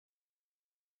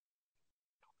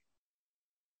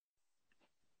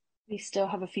We still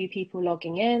have a few people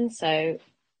logging in, so I'm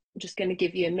just going to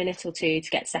give you a minute or two to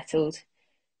get settled,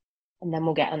 and then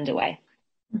we'll get underway.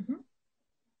 Mm-hmm.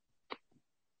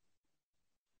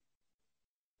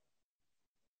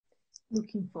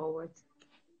 Looking forward.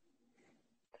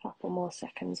 A couple more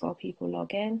seconds while people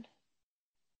log in.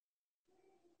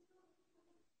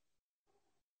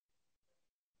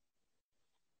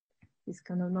 It's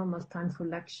kind of normal time for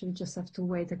lecture. You just have to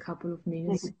wait a couple of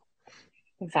minutes.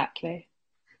 Exactly.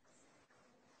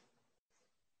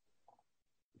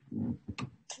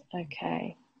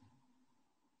 Okay.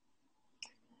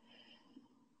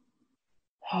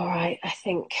 All right, I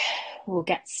think we'll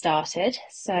get started.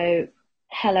 So,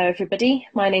 hello everybody,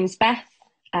 my name's Beth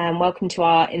and welcome to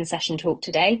our in-session talk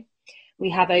today. We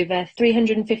have over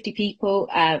 350 people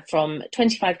from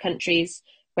 25 countries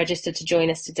registered to join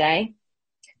us today.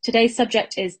 Today's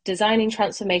subject is Designing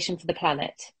Transformation for the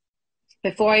Planet.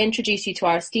 Before I introduce you to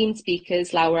our esteemed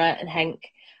speakers, Laura and Henk,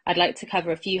 I'd like to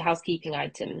cover a few housekeeping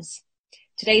items.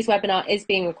 Today's webinar is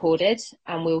being recorded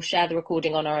and we'll share the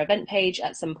recording on our event page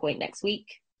at some point next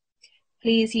week.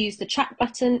 Please use the chat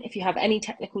button if you have any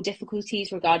technical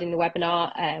difficulties regarding the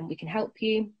webinar, we can help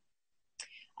you.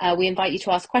 We invite you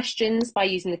to ask questions by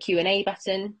using the Q&A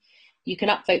button. You can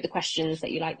upvote the questions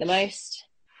that you like the most,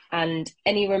 and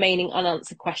any remaining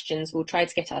unanswered questions we'll try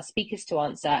to get our speakers to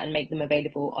answer and make them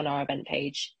available on our event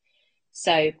page.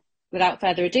 So without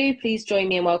further ado, please join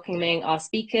me in welcoming our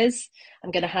speakers.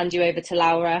 I'm going to hand you over to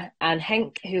Laura and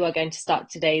Henk, who are going to start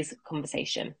today's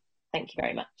conversation. Thank you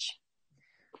very much.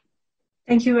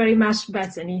 Thank you very much,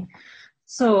 Bethany.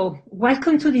 So,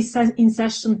 welcome to this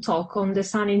in-session talk on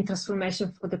designing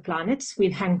transformation for the planet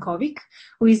with Henk,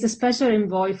 who is the Special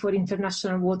Envoy for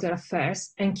International Water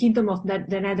Affairs and Kingdom of the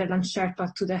Netherlands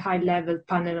Sherpa to the High-Level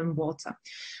Panel on Water.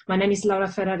 My name is Laura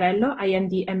Ferrarello. I am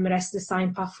the MRes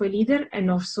Design Pathway Leader and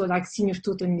also Senior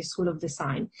Tutor in the School of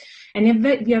Design. And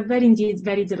we are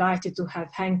very delighted to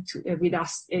have Henk with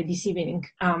us this evening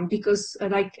because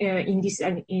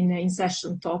in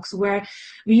in-session talks where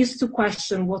we used to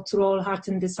question what role art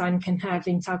and design can have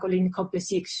in tackling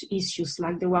complex issues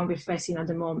like the one we're facing at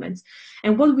the moment.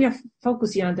 And what we are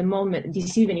focusing on at the moment,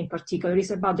 this evening in particular, is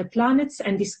about the planet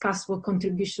and discuss what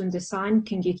contribution design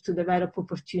can give to develop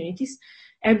opportunities,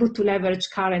 able to leverage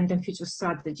current and future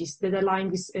strategies that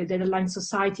align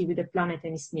society with the planet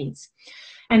and its needs.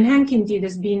 And Henk indeed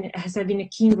has having a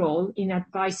key role in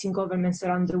advising governments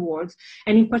around the world,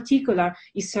 and in particular,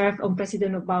 he served on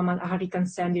President Obama's Hurricane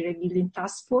Sandy Rebuilding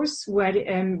Task Force, where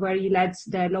he led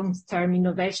the long-term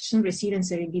innovation,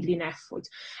 resilience, and rebuilding effort.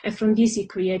 And from this, he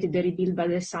created the Rebuild by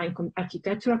Design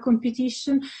architectural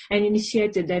competition and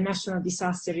initiated the National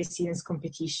Disaster Resilience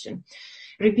Competition.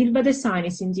 Rebuild by Design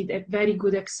is indeed a very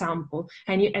good example,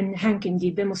 and Henk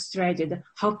indeed demonstrated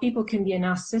how people can be an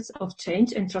asset of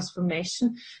change and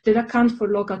transformation that account for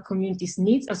local communities'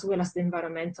 needs as well as the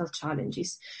environmental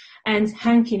challenges. And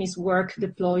Henk in his work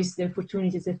deploys the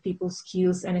opportunities that people's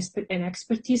skills and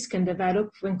expertise can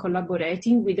develop when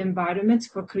collaborating with environments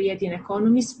for creating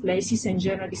economies, places, and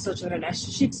generally social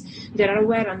relationships that are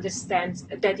aware and understand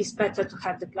that it's better to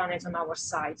have the planet on our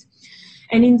side.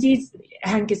 And indeed,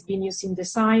 Henk has been using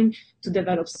design to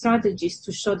develop strategies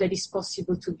to show that it's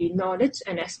possible to build knowledge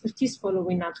and expertise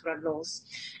following natural laws.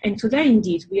 And today,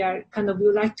 indeed, we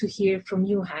would like to hear from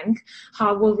you, Henk,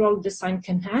 what role design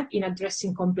can have in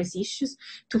addressing complex issues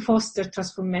to foster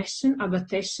transformation,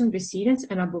 adaptation, resilience,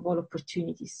 and above all,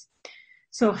 opportunities.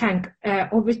 So, Henk,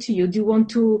 over to you. Do you want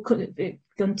to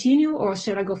continue, or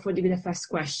shall I go for the first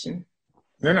question?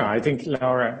 No, I think,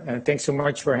 Laura, thanks so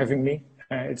much for having me.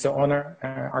 It's an honor.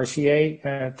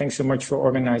 RCA, thanks so much for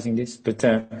organizing this. But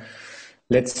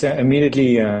let's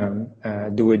immediately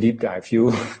do a deep dive.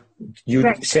 You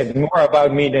right. Said more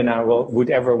about me than I would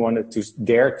ever want to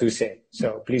dare to say.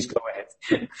 So please go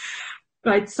ahead.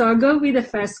 Right, so I'll go with the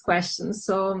first question.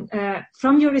 So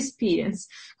from your experience,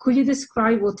 could you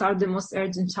describe what are the most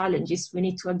urgent challenges we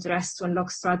need to address to unlock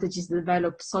strategies that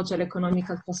develop social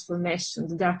economical transformation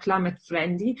that are climate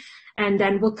friendly? And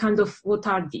then what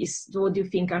are these? What do you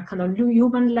think are kind of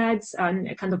human-led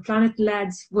and kind of planet-led?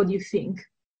 What do you think?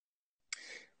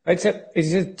 It's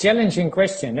a challenging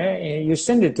question. You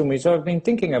sent it to me, so I've been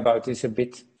thinking about this a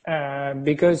bit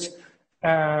because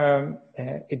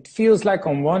it feels like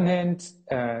on one hand,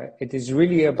 it is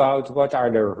really about what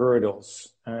are the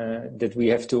hurdles that we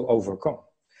have to overcome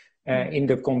in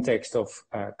the context of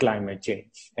climate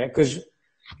change. Because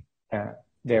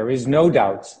there is no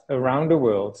doubt around the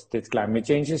world that climate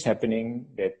change is happening,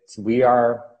 that we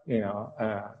are,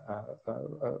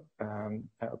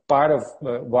 part of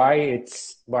why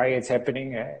it's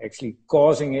happening, actually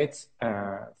causing it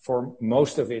for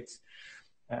most of it.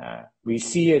 We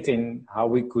see it in how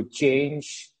we could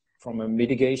change from a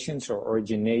mitigations or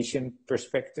origination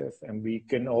perspective, and we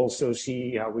can also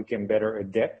see how we can better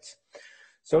adapt.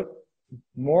 So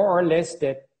more or less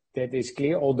that is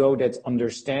clear, although that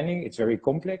understanding, it's very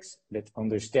complex, that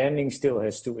understanding still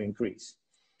has to increase.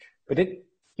 But it,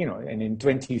 and in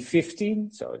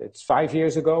 2015, so that's 5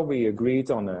 years ago, we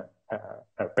agreed on a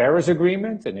Paris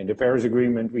Agreement, and in the Paris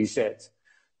Agreement we said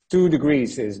 2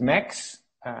 degrees is max,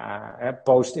 at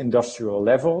post-industrial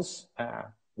levels,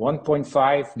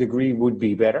 1.5 degree would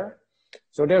be better.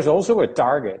 So there's also a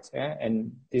target,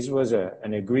 and this was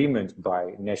an agreement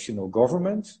by national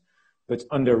governments, but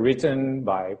underwritten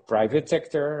by private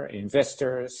sector,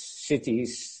 investors,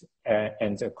 cities,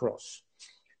 and across.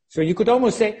 So you could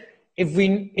almost say, if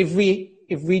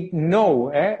we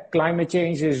know climate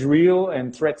change is real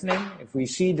and threatening, if we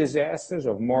see disasters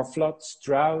of more floods,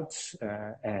 droughts,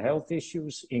 health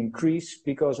issues increase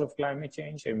because of climate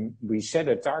change, and we set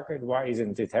a target, why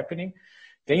isn't it happening?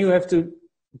 Then you have to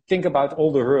think about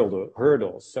all the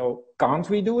hurdles. So can't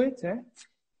we do it?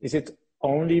 Is it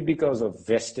only because of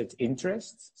vested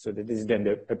interests? So that is then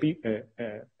the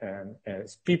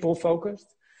people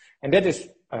focused. And that is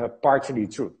partially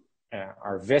true.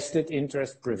 Our vested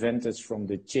interests prevent us from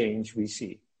the change we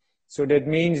see. So that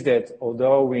means that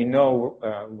although we know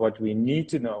what we need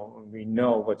to know, we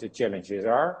know what the challenges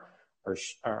are,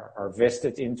 our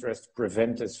vested interests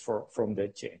prevent us from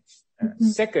that change.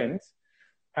 Second,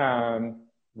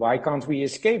 why can't we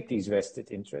escape these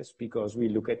vested interests? Because we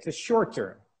look at the short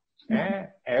term.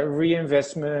 Every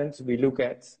investment we look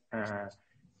at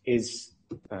it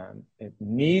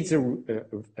needs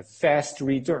a fast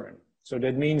return. So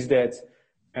that means that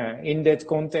in that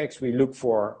context, we look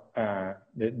for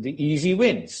the easy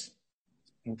wins.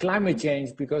 And climate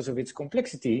change, because of its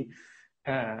complexity,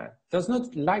 does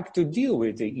not like to deal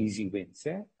with the easy wins.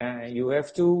 You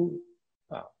have to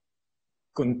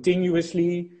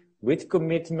continuously, with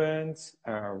commitment,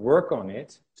 work on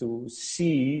it to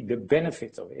see the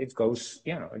benefit of it. It goes,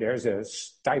 there's a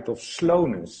type of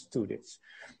slowness to this.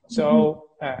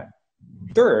 So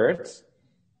third,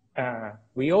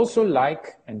 we also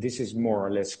like, and this is more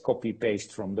or less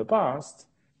copy-paste from the past,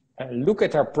 look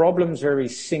at our problems very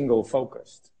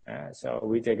single-focused. So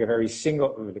we take we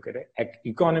look at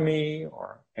economy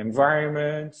or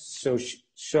environment,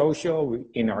 social,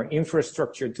 in our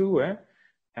infrastructure too.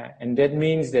 And that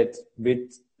means that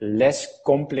with less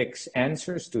complex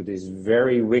answers to these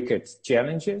very wicked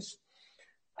challenges,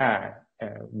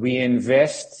 we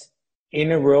invest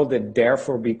in a world that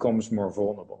therefore becomes more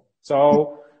vulnerable.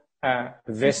 So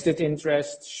vested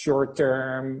interest,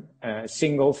 short-term,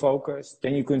 single-focused,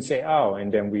 then you can say,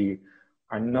 and then we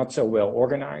are not so well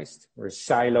organized. We're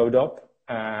siloed up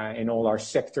in all our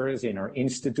sectors, in our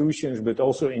institutions, but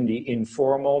also in the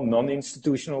informal,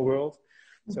 non-institutional world.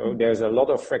 So there's a lot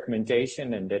of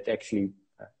fragmentation, and that actually,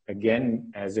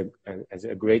 again, has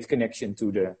a great connection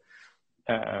to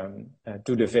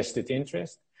the vested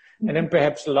interest. And then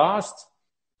perhaps last,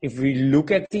 if we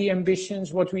look at the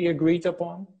ambitions, what we agreed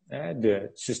upon,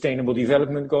 the Sustainable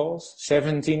Development Goals,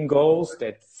 17 goals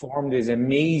that form this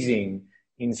amazing,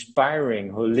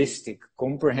 inspiring, holistic,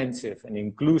 comprehensive, and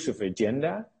inclusive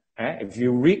agenda. If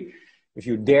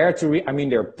you dare to read,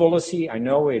 their policy, I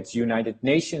know it's United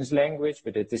Nations language,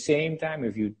 but at the same time,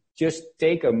 if you just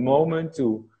take a moment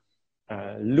to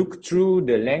look through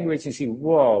the language and see,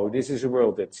 whoa, this is a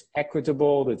world that's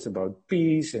equitable, that's about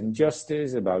peace and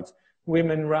justice, about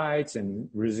women's rights and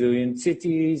resilient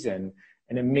cities and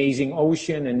an amazing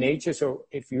ocean and nature. So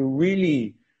if you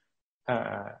really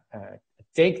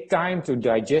take time to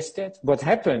digest it, what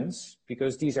happens,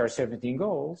 because these are 17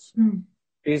 goals,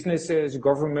 businesses,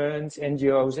 governments,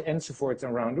 NGOs, and so forth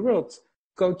around the world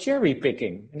go cherry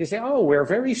picking. And they say, we're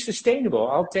very sustainable.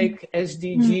 I'll take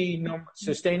SDG,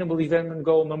 Sustainable Development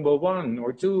Goal number 1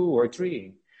 or 2 or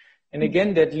 3. And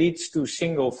again, that leads to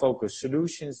single focus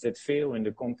solutions that fail in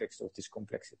the context of this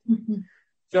complexity.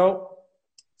 So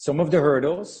some of the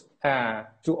hurdles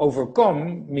to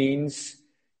overcome means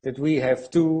that we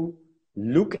have to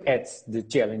look at the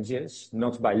challenges,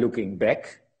 not by looking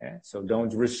back. So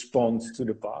don't respond to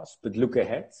the past, but look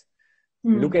ahead.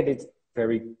 Look at it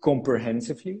very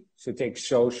comprehensively. So take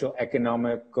social,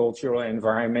 economic, cultural,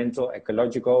 environmental,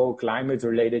 ecological,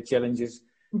 climate-related challenges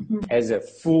as a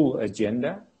full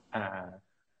agenda.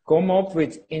 Come up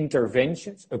with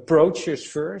interventions, approaches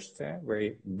first,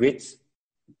 where with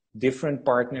different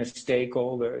partners,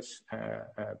 stakeholders,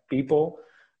 people,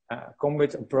 come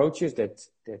with approaches that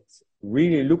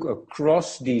really look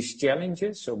across these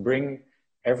challenges. So bring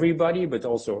everybody, but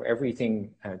also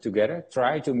everything together.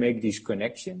 Try to make these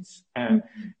connections, and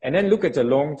then look at the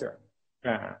long term.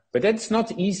 But that's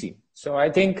not easy. So I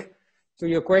think, to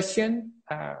your question,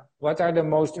 what are the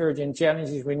most urgent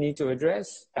challenges we need to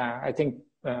address? I think,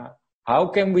 how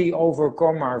can we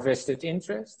overcome our vested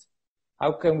interest?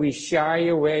 How can we shy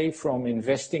away from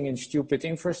investing in stupid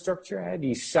infrastructure,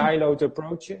 these siloed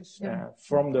approaches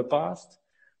from the past?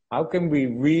 How can we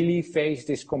really face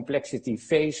this complexity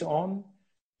face on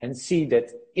and see that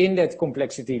in that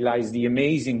complexity lies the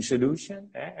amazing solution?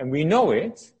 And we know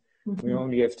it. We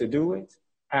only have to do it.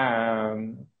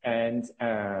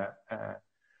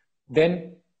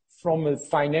 Then from a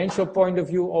financial point of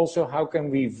view, also, how can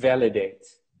we validate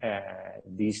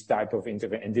these type of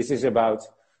interventions? And this is about,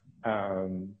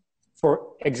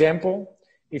 for example,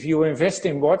 if you invest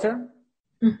in water,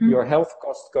 your health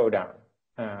costs go down.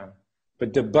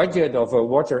 But the budget of a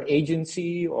water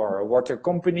agency or a water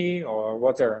company or a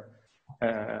water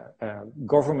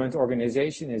government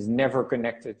organization is never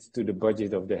connected to the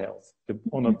budget of the health.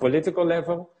 On a political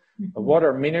level, a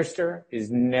water minister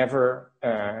is never,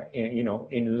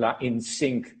 in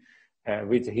sync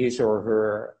with his or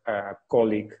her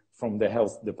colleague from the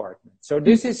health department. So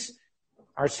this is,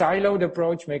 our siloed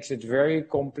approach makes it very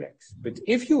complex. But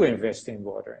if you invest in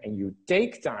water and you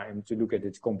take time to look at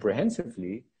it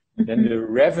comprehensively, then the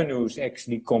revenues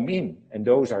actually come in, and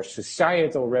those are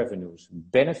societal revenues,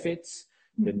 benefits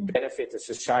that benefit the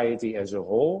society as a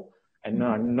whole, and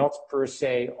are not per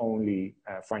se only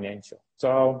financial.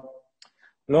 So,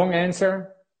 long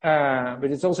answer, but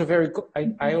it's also very.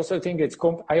 I also think it's.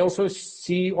 I also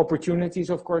see opportunities,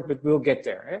 of course, but we'll get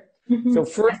there. So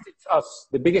first, it's us.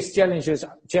 The biggest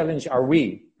challenge are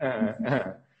we.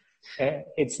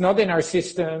 It's not in our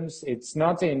systems. It's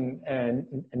not in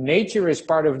nature is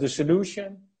part of the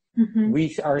solution.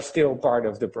 We are still part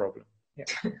of the problem. Yeah.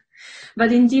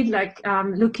 But indeed, like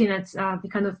looking at the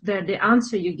kind of the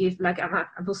answer you give, like I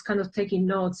was kind of taking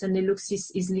notes, and it looks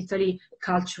is literally a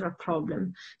cultural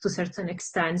problem to a certain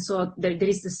extent. So there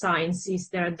is the science,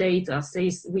 there are data,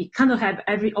 we kind of have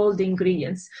all the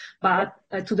ingredients, but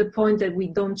to the point that we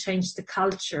don't change the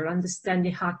culture,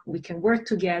 understanding how we can work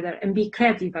together and be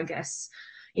creative, I guess,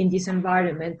 in this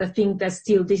environment. I think that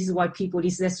still this is why people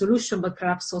is the solution, but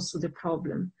perhaps also the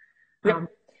problem.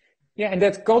 Yeah, and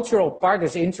that cultural part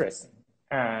is interesting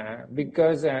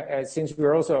because since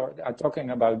we're also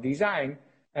talking about design,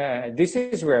 this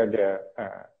is where the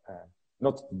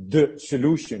not the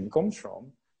solution comes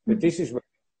from, but this is where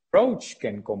the approach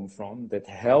can come from that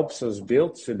helps us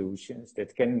build solutions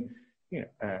that can,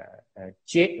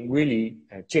 really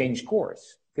change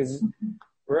course, because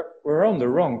we're on the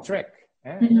wrong track,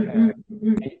 and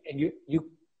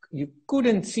you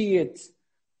couldn't see it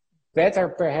better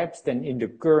perhaps than in the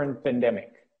current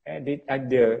pandemic.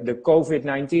 The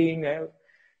COVID-19,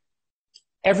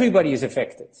 everybody is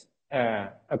affected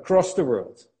across the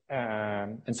world.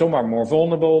 And some are more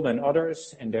vulnerable than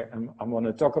others. And I want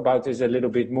to talk about this a little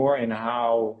bit more and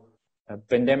how a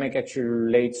pandemic actually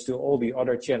relates to all the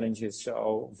other challenges.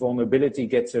 So vulnerability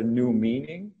gets a new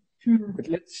meaning. But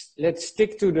let's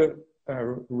stick to the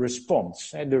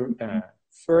response.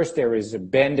 First, there is a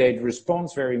Band-Aid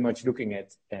response, very much looking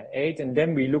at aid, and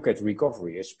then we look at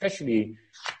recovery, especially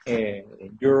in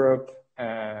Europe,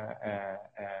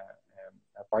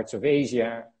 parts of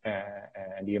Asia,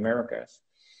 and the Americas.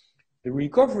 The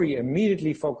recovery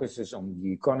immediately focuses on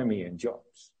the economy and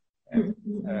jobs.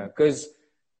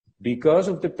 Because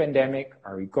of the pandemic,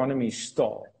 our economy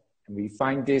stalled, and we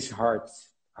find this hard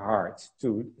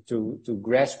to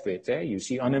grasp it. You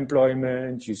see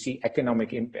unemployment, you see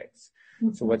economic impacts.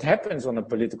 So what happens on a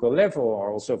political level, or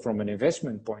also from an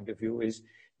investment point of view, is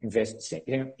invest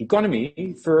in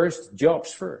economy first,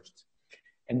 jobs first.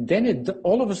 And then it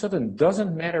all of a sudden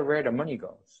doesn't matter where the money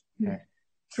goes.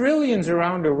 Trillions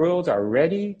around the world are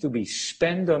ready to be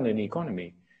spent on an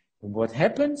economy. And what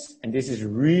happens, and this is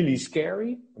really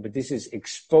scary, but this is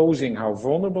exposing how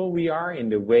vulnerable we are in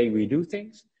the way we do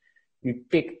things, we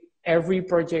pick every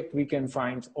project we can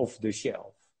find off the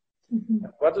shelf.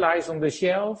 What lies on the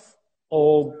shelf?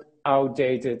 All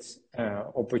outdated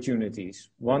opportunities,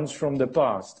 ones from the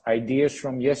past, ideas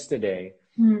from yesterday,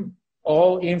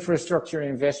 all infrastructure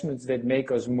investments that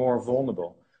make us more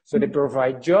vulnerable. So they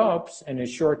provide jobs and a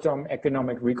short-term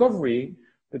economic recovery,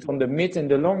 but on the mid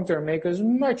and the long term make us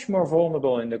much more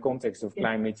vulnerable in the context of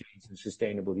climate change and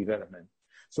sustainable development.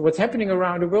 So what's happening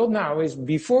around the world now is,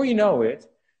 before you know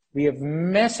it, we have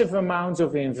massive amounts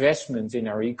of investment in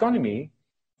our economy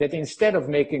that instead of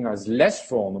making us less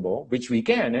vulnerable, which we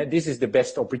can, this is the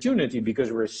best opportunity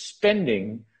because we're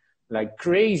spending like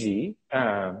crazy,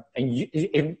 and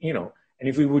And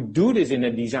if we would do this in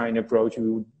a design approach,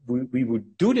 we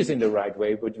would do this in the right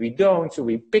way, but we don't. So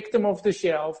we pick them off the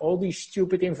shelf, all these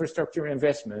stupid infrastructure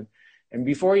investment. And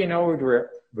before you know it,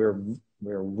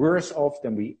 we're worse off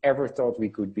than we ever thought we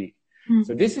could be.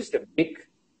 So this is the big,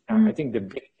 I think the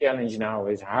big challenge now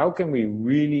is how can we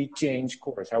really change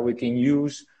course? How we can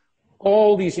use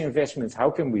all these investments? How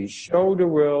can we show the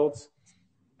world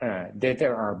that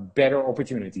there are better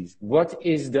opportunities? What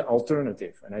is the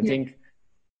alternative? And I think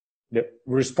the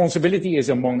responsibility is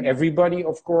among everybody,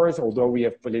 of course, although we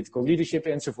have political leadership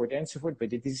and so forth,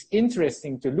 but it is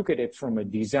interesting to look at it from a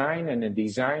design and a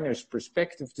designer's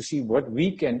perspective to see what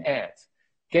we can add.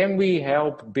 Can we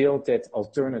help build that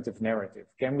alternative narrative?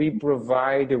 Can we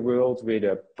provide the world with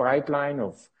a pipeline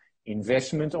of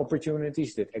investment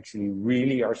opportunities that actually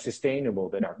really are sustainable,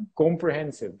 that are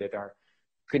comprehensive, that are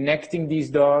connecting these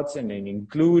dots and then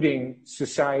including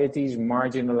societies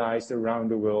marginalized around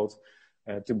the world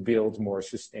to build more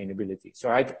sustainability. So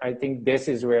I think this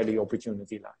is where the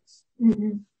opportunity lies.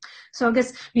 Mm-hmm. So I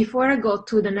guess before I go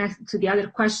to the other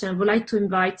question, I would like to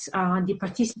invite the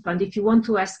participant. If you want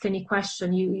to ask any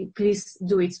question, you please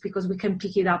do it, because we can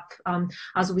pick it up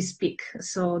as we speak.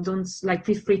 So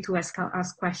feel free to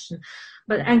ask question.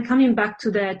 And coming back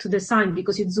to the design,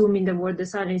 because you zoom in the word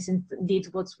design is indeed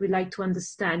what we like to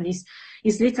understand is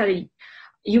literally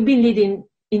you've been leading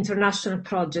international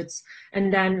projects,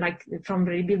 and then like from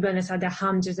renewable are there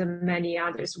hundreds and many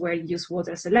others where you use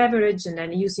water as a leverage, and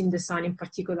then using design in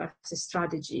particular as a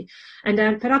strategy. And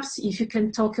then perhaps if you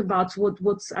can talk about what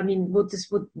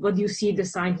you see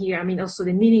design here. I mean, also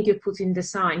the meaning you put in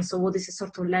design. So what is a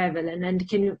sort of level, and then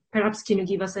can you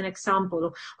give us an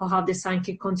example of how design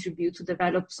can contribute to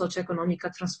develop socio-economic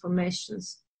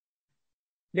transformations?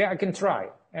 Yeah, I can try.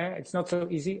 It's not so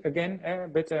easy again,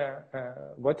 but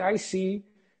what I see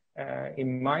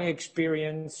in my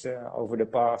experience over the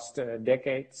past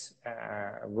decades,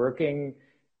 working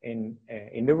in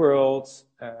the world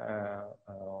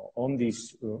on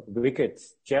these wicked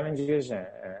challenges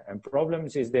and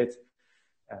problems, is that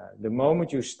the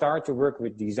moment you start to work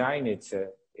with design, it's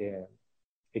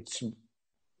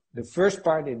the first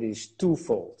part. It is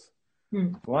twofold.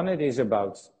 One, it is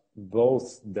about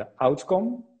both the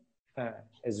outcome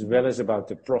as well as about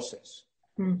the process.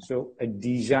 So a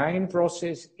design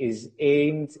process is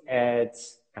aimed at,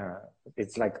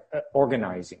 it's like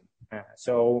organizing.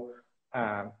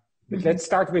 But let's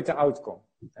start with the outcome.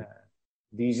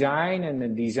 Design and the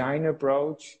design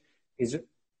approach is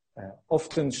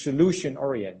often solution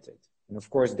oriented. And of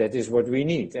course, that is what we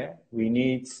need. We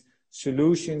need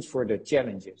solutions for the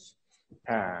challenges.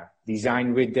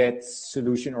 Design with that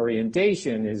solution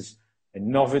orientation is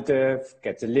innovative,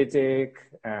 catalytic.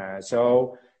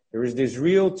 So there is this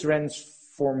real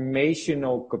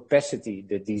transformational capacity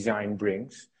that design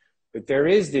brings, but there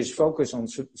is this focus on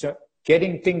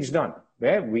getting things done.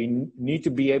 We need to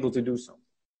be able to do something.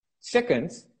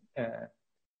 Second,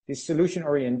 this solution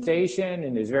orientation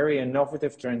in this very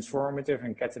innovative, transformative,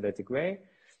 and catalytic way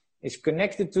is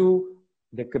connected to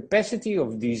the capacity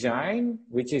of design,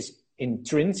 which is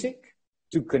intrinsic,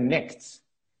 to connect.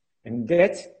 And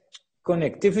that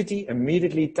connectivity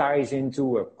immediately ties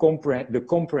into the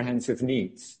comprehensive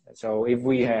needs. So if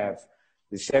we have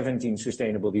the 17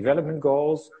 Sustainable Development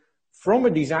Goals, from a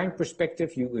design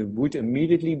perspective, you would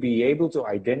immediately be able to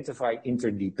identify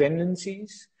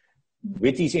interdependencies.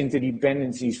 With these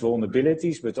interdependencies,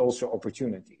 vulnerabilities, but also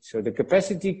opportunities. So the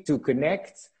capacity to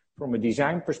connect from a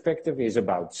design perspective is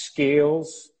about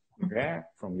scales,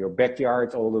 from your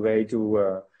backyard all the way to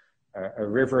a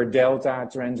river delta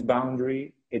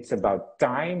transboundary. It's about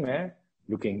time,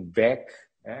 looking back,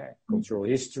 cultural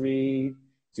history,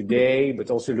 today,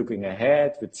 but also looking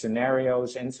ahead with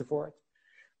scenarios and so forth.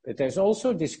 But there's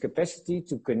also this capacity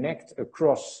to connect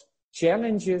across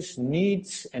challenges,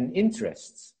 needs, and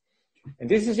interests. And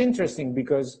this is interesting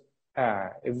because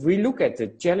if we look at the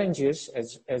challenges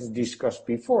as discussed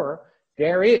before,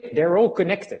 they're all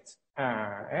connected.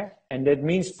 And that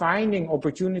means finding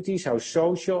opportunities how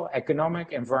social,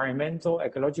 economic, environmental,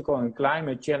 ecological, and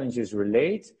climate challenges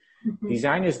relate.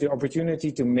 Design is the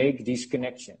opportunity to make these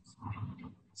connections.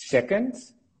 Second,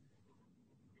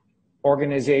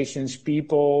 organizations,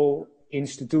 people,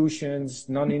 institutions,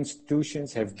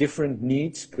 non-institutions have different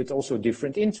needs, but also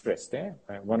different interests.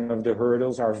 One of the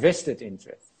hurdles are vested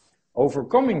interests.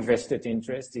 Overcoming vested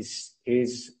interest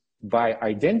is by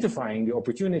identifying the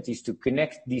opportunities to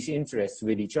connect these interests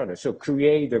with each other. So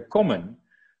create a common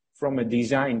from a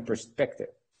design perspective.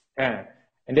 And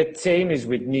that same is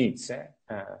with needs.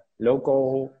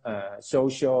 Local,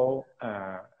 social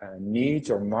needs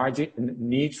or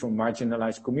needs from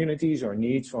marginalized communities or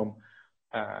needs from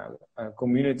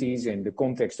communities in the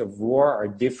context of war are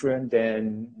different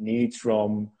than needs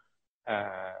from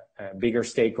bigger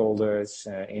stakeholders,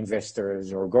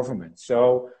 investors, or governments.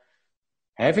 So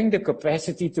having the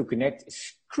capacity to connect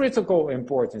is critical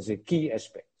importance, a key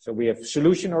aspect. So we have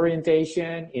solution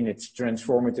orientation in its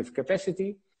transformative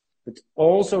capacity, but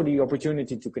also the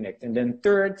opportunity to connect. And then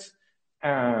third,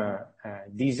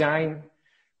 design.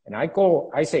 And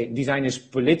I say design is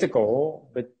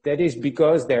political, but that is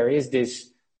because there is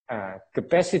this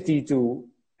capacity to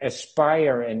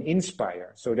aspire and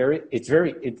inspire. So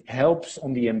it helps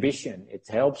on the ambition. It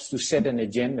helps to set an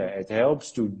agenda. It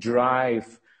helps to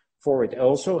drive forward. It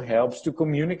also helps to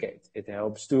communicate. It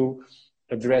helps to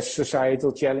address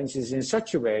societal challenges in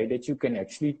such a way that you can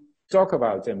actually talk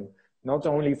about them, not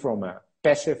only from a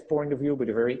passive point of view, but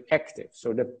a very active.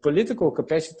 So the political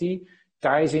capacity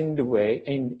ties in the way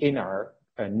in our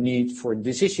need for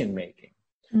decision making.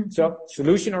 Mm-hmm. So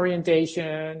solution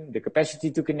orientation, the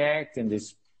capacity to connect, and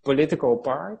this political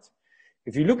part.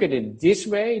 If you look at it this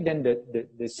way, then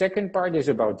the second part is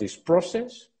about this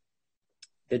process.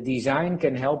 The design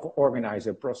can help organize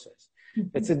a process.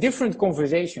 Mm-hmm. It's a different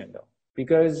conversation though,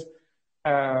 because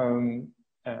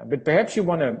but perhaps you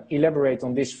want to elaborate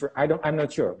on this. I'm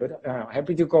not sure, but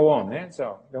happy to go on.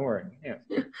 So don't worry. Yeah.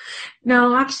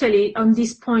 No, actually, on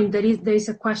this point, there is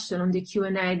a question on the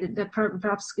Q&A that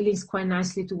perhaps links quite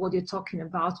nicely to what you're talking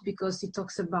about, because it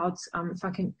talks about,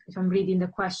 if I'm reading the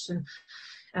question,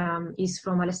 is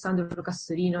from Alessandro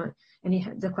Castorino,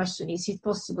 and the question is it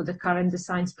possible the current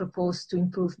designs proposed to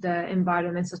improve the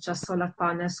environment, such as solar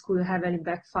panels, could have any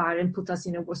backfire and put us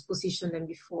in a worse position than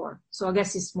before? So I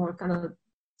guess it's more kind of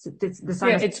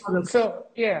design.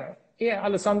 Yeah,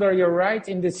 Alessandro, you're right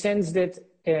in the sense that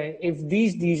if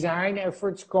these design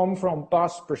efforts come from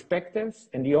past perspectives,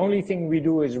 and the only thing we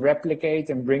do is replicate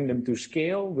and bring them to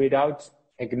scale without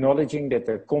acknowledging that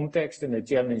the context and the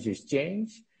challenges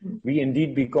change, we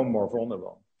indeed become more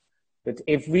vulnerable. But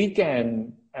if we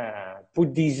can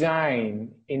put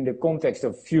design in the context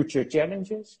of future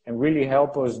challenges and really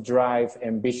help us drive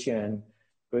ambition,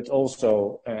 but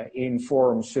also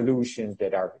inform solutions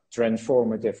that are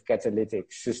transformative,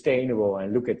 catalytic, sustainable,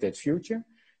 and look at that future,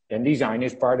 then design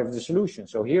is part of the solution.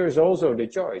 So here is also the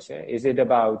choice. Is it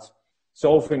about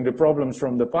solving the problems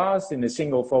from the past in a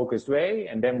single focused way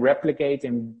and then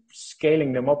replicating,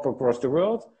 scaling them up across the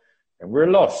world? And we're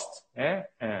lost.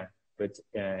 But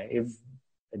if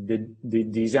the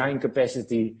design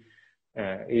capacity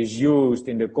is used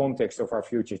in the context of our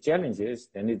future challenges,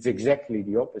 then it's exactly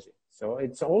the opposite. So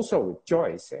it's also a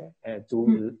choice.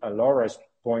 To Laura's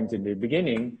point in the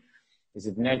beginning, is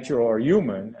it natural or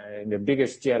human? And the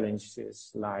biggest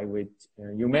challenges lie with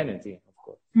humanity, of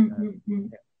course. Yeah.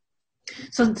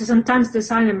 So sometimes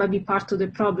design might be part of the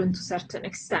problem to a certain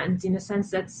extent, in the sense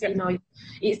that,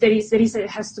 there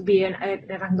has to be an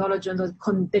acknowledgement of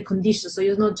the conditions. So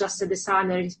you're not just a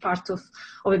designer, it's part of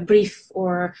a brief,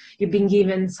 or you've been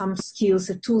given some skills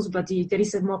and tools, but there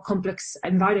is a more complex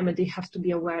environment that you have to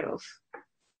be aware of.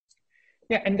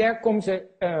 Yeah, and there comes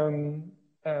an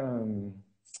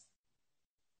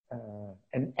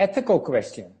ethical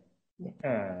question.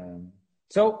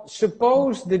 So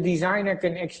suppose the designer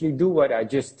can actually do what I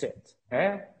just said,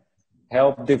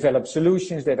 help develop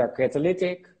solutions that are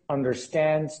catalytic,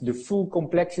 understand the full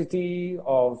complexity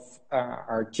of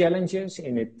our challenges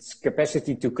in its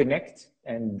capacity to connect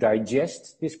and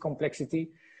digest this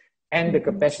complexity, and the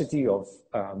capacity of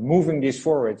moving this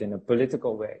forward in a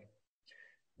political way.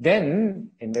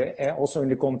 Then, also in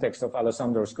the context of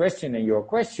Alessandro's question and your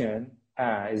question,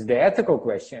 is the ethical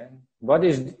question.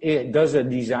 Does a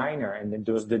designer and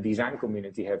does the design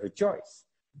community have a choice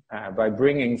by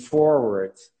bringing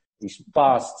forward these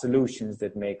past solutions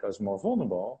that make us more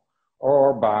vulnerable,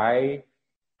 or by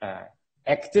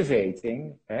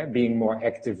activating, being more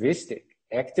activistic,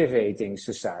 activating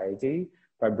society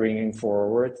by bringing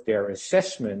forward their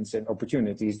assessments and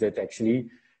opportunities that actually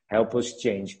help us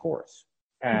change course?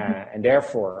 And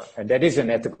therefore, that is an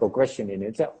ethical question in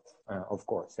itself. Of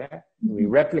course, do we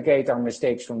replicate our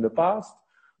mistakes from the past,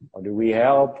 or do we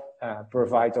help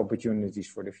provide opportunities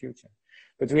for the future?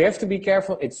 But we have to be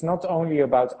careful. It's not only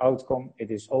about outcome,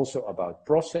 it is also about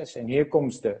process. And here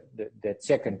comes that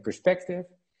second perspective.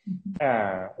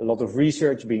 A lot of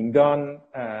research being done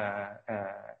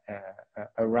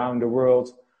around the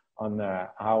world on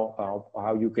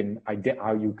how you can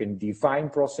define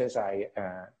process.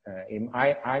 In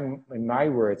my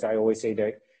words, I always say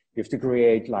that you have to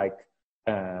create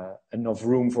enough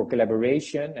room for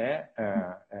collaboration,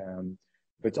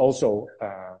 but also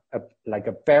a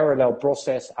parallel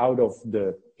process out of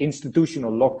the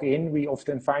institutional lock-in we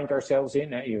often find ourselves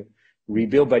in.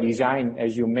 Rebuild by Design,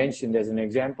 as you mentioned as an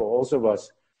example, also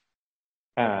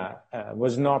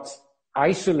was not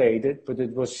isolated, but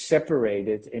it was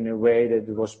separated in a way that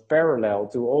was parallel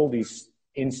to all these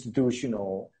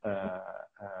institutional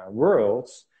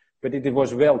worlds, but it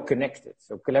was well connected.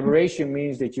 So collaboration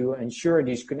means that you ensure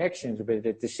these connections, but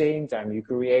at the same time you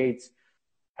create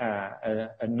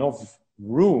enough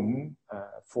room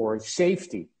for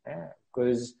safety,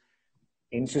 because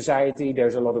in society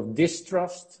there's a lot of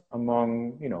distrust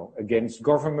among, against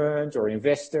government or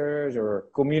investors or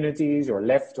communities or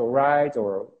left or right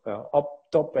or up,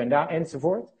 top and down and so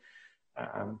forth.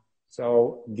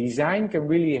 So design can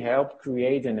really help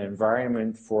create an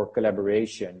environment for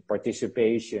collaboration,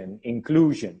 participation,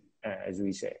 inclusion, as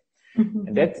we say. Mm-hmm.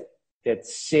 And that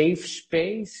safe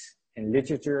space, in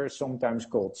literature sometimes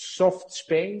called soft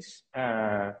space,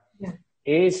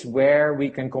 is where we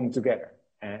can come together.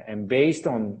 And based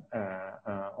on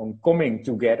coming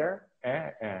together,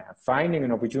 finding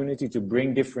an opportunity to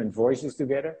bring different voices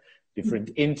together,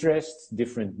 different interests,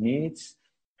 different needs,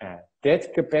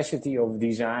 that capacity of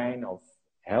design, of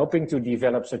helping to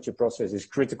develop such a process is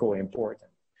critically important.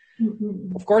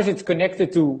 Mm-hmm. Of course, it's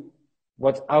connected to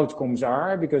what outcomes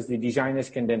are, because the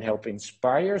designers can then help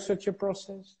inspire such a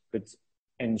process, but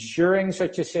ensuring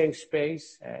such a safe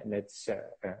space,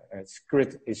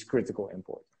 is critical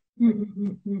important.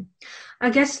 Mm-hmm. I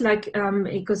guess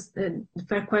because the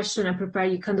fair question I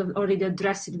prepared, you kind of already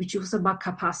addressed it, which was about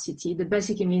capacity. That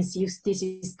basically means this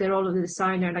is the role of the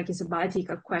designer, it's a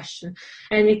bioethical question.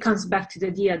 And it comes back to the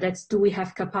idea that do we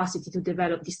have capacity to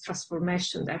develop this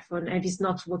transformation, therefore, and it's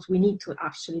not what we need to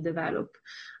actually develop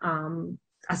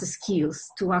as a skills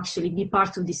to actually be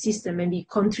part of the system and be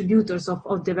contributors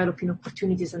of developing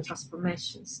opportunities and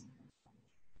transformations.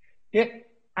 Yeah,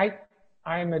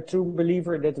 I'm a true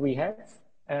believer that we have,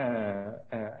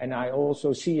 and I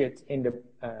also see it in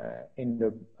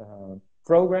the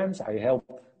programs I help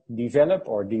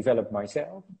develop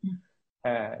myself.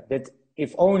 That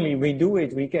if only we do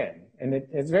it, we can. And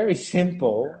it's very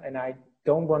simple, and I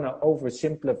don't want to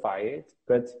oversimplify it,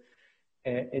 but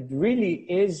it really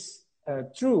is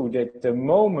true that the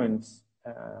moment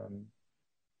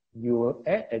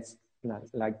it's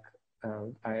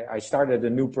I started a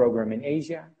new program in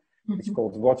Asia. It's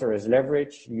called Water as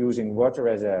Leverage, using water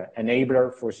as an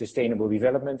enabler for sustainable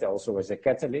development, also as a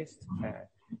catalyst.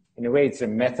 In a way, it's a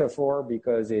metaphor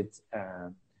because it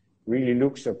really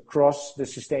looks across the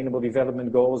sustainable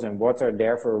development goals, and water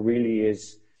therefore really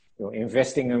is,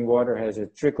 investing in water has a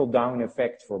trickle-down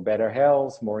effect for better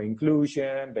health, more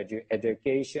inclusion, better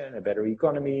education, a better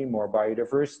economy, more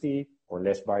biodiversity or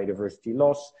less biodiversity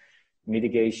loss,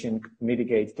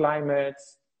 mitigate climate,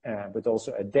 but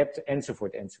also adapt, and so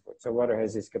forth, and so forth. So water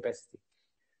has this capacity.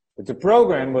 But the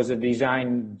program was a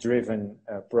design-driven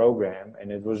program,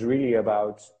 and it was really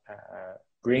about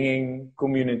bringing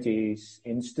communities,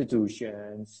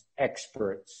 institutions,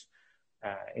 experts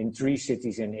in 3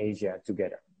 cities in Asia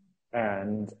together.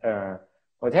 And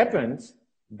what happened,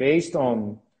 based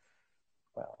on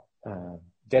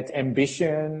that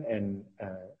ambition and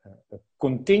a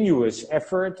continuous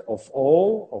effort of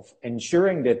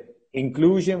ensuring that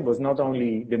inclusion was not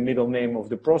only the middle name of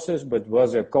the process, but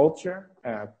was a culture.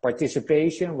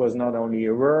 Participation was not only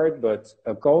a word, but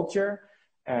a culture,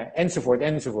 and so forth,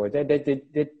 and so forth.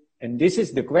 And this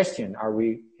is the question: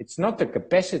 it's not the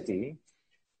capacity,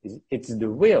 it's the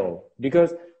will,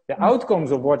 because the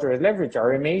outcomes of Water as Leverage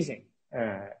are amazing.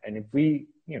 And if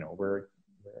we're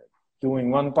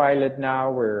doing one pilot now,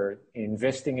 we're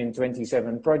investing in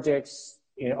 27 projects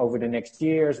over the next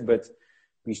years, but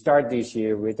we start this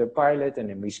year with a pilot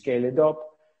and then we scale it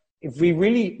up. If we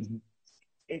really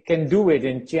can do it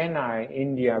in Chennai,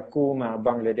 India, Kulna,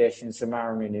 Bangladesh, and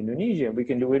Semarang in Indonesia, we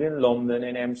can do it in London,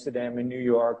 in Amsterdam, in New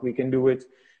York, we can do it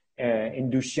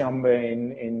in Dushanbe,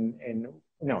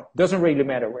 doesn't really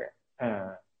matter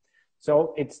where.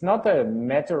 So it's not a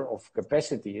matter of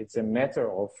capacity, it's a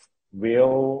matter of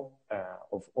will,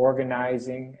 of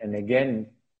organizing, and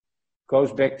again,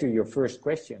 goes back to your first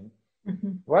question.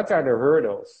 Mm-hmm. What are the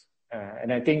hurdles?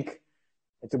 And I think,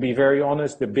 to be very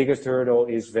honest, the biggest hurdle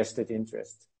is vested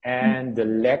interest and the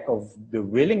lack of the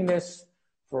willingness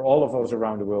for all of us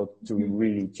around the world to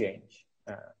really change.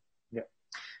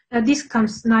 This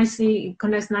connects nicely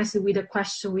with a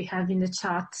question we have in the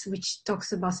chat, which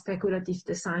talks about speculative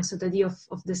design. So the idea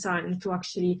of design to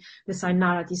actually design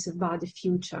narratives about the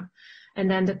future. And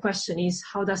then the question is,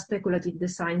 how does speculative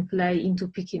design play into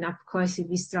picking up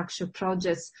cohesively structured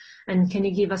projects? And can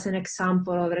you give us an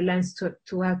example or a lens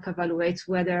to help evaluate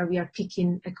whether we are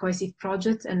picking a cohesive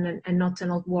project and not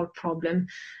an old world problem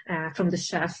from the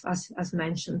chef, as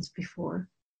mentioned before?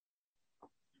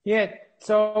 Yeah,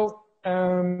 so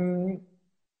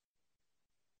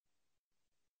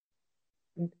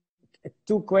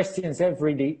two questions have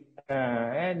really,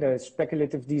 and the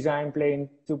speculative design play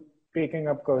into picking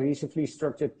up cohesively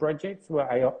structured projects.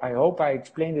 Well, I hope I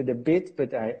explained it a bit,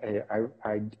 but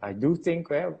I do think,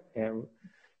 well, there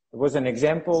was an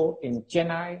example in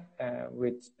Chennai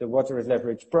with the Water as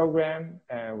Leverage program,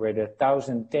 where the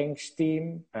 1,000 Tanks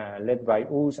team, led by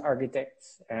Oos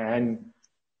architects and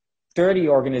 30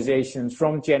 organizations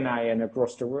from Chennai and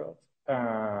across the world,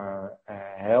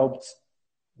 helped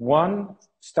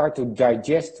start to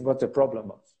digest what the problem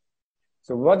was.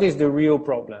 So what is the real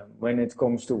problem when it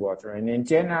comes to water? And in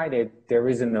Chennai, there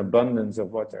is an abundance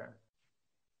of water,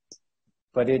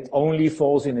 but it only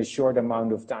falls in a short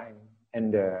amount of time.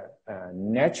 And the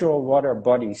natural water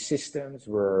body systems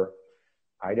were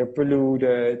either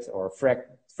polluted or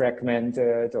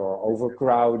fragmented or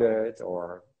overcrowded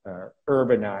or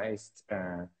urbanized.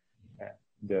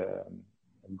 The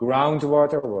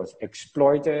groundwater was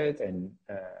exploited and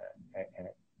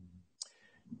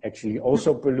actually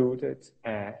also polluted.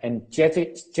 And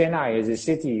Chennai as a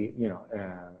city,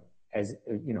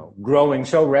 growing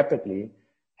so rapidly,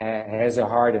 has a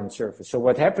hardened surface. So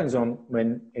what happens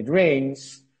when it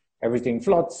rains, everything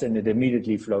floods and it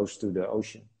immediately flows to the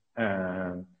ocean.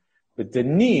 But the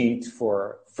need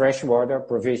for fresh water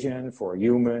provision for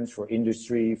humans, for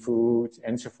industry, food,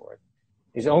 and so forth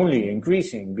is only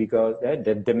increasing because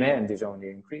the demand is only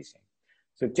increasing.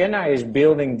 So Chennai is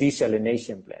building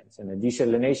desalination plants, and a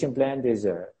desalination plant is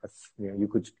you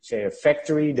could say a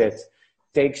factory that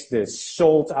takes the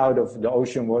salt out of the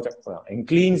ocean water, and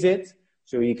cleans it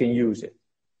so you can use it.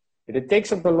 But it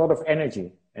takes up a lot of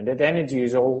energy, and that energy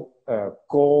is all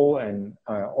coal and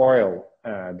oil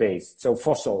based, so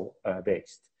fossil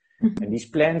based. And these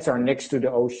plants are next to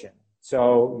the ocean.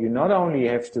 So you not only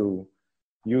have to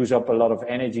use up a lot of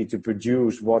energy to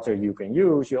produce water you can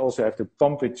use, you also have to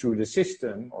pump it through the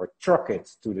system or truck it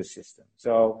to the system.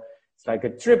 So it's like a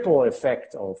triple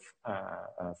effect of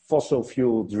fossil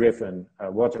fuel driven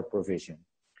water provision.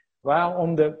 While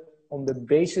on the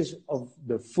basis of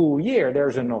the full year,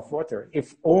 there's enough water,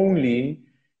 if only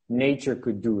nature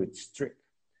could do its trick.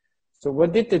 So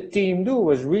what did the team do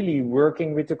was really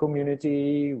working with the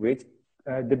community, with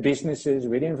the businesses,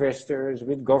 with investors,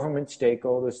 with government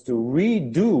stakeholders to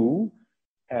redo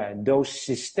those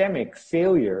systemic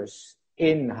failures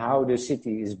in how the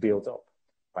city is built up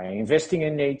by investing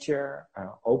in nature,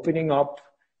 opening up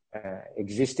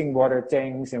existing water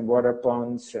tanks and water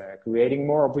ponds, creating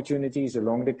more opportunities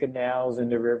along the canals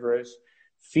and the rivers,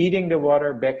 feeding the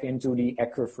water back into the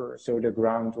aquifer, so the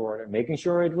groundwater, making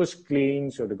sure it was clean,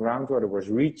 so the groundwater was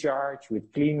recharged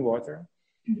with clean water.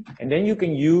 And then you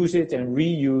can use it and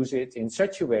reuse it in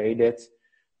such a way that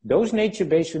those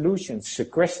nature-based solutions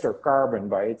sequester carbon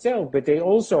by itself, but they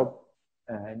also,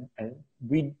 Chennai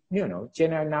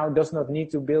now does not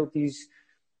need to build these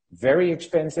very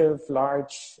expensive,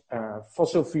 large,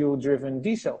 fossil fuel-driven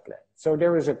diesel plants. So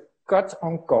there is a cut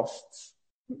on costs.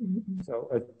 So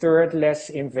a third less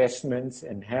investment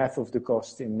and half of the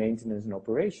cost in maintenance and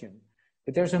operation.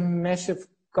 But there's a massive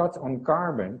cut on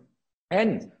carbon.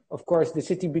 And of course, the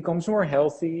city becomes more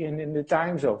healthy, and in the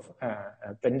times of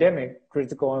a pandemic,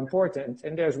 critical important,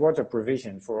 and there's water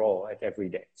provision for all at every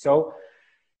day. So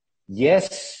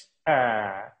yes,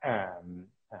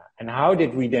 and how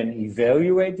did we then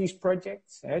evaluate these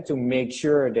projects to make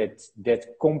sure that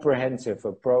that comprehensive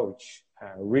approach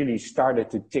really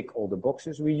started to tick all the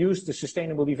boxes? We used the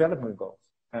Sustainable Development Goals.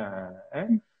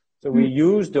 So we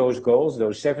used those goals,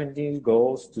 those 17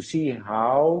 goals, to see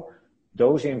how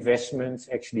those investments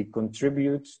actually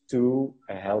contribute to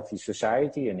a healthy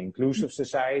society, an inclusive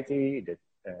society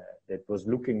that was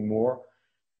looking more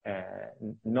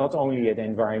not only at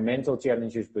environmental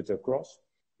challenges but across.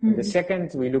 Mm-hmm. The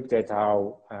second, we looked at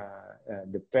how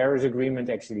the Paris Agreement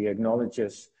actually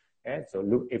acknowledges. So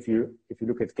look, if you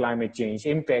look at climate change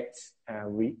impacts,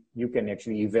 you can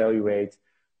actually evaluate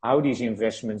how these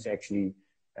investments actually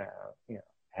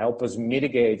help us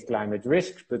mitigate climate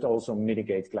risks, but also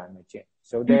mitigate climate change.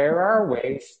 So there are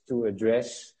ways to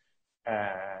address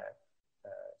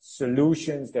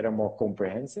solutions that are more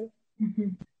comprehensive. Mm-hmm.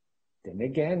 Then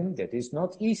again, that is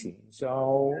not easy.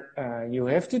 So you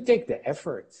have to take the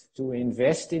effort to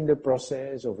invest in the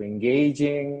process of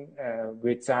engaging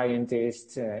with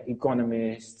scientists,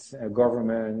 economists,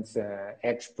 governments,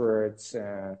 experts,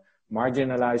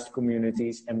 marginalized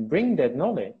communities, and bring that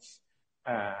knowledge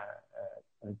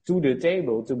to the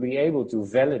table to be able to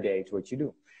validate what you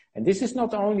do. And this is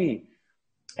not only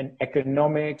an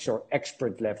economics or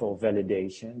expert level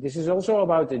validation. This is also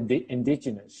about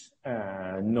indigenous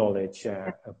knowledge,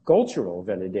 cultural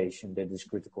validation that is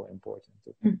critical important.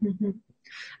 Mm-hmm.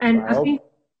 And I think,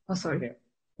 oh, sorry.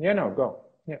 Yeah, no, go.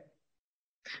 Yeah.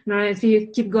 No, if you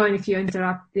keep going, if you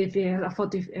interrupt, I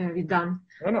thought we're done.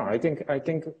 No, I think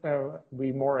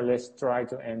we more or less try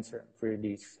to answer for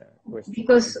these questions.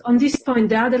 Because on this point,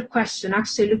 the other question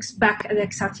actually looks back at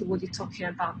exactly what you're talking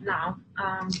about now,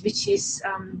 which is,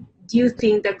 do you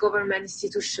think that government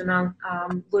institutional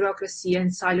bureaucracy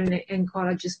and silo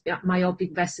encourages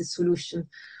myopic vested solution?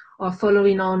 Or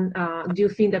following on, do you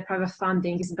think that private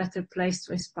funding is a better place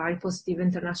to inspire positive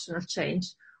international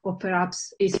change, or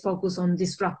perhaps is focused on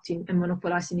disrupting and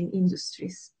monopolizing in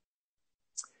industries?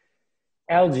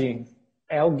 Algie,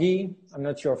 I'm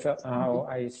not sure how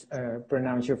I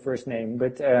pronounce your first name,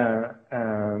 but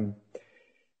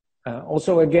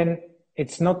also again,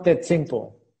 it's not that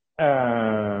simple.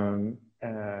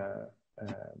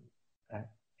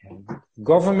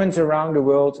 Governments around the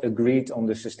world agreed on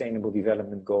the Sustainable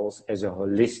Development Goals as a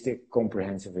holistic,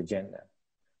 comprehensive agenda.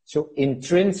 So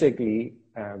intrinsically,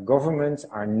 governments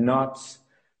are not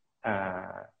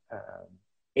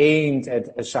aimed at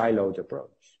a siloed approach.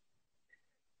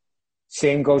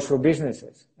 Same goes for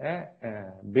businesses.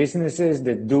 Businesses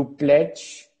that do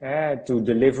pledge to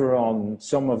deliver on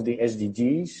some of the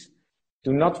SDGs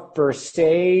do not per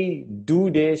se do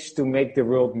this to make the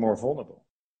world more vulnerable.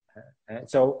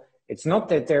 So it's not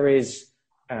that there is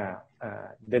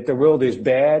that the world is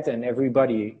bad and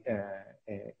everybody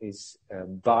is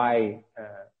by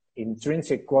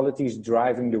intrinsic qualities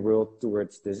driving the world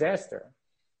towards disaster.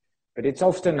 But it's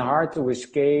often hard to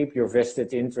escape your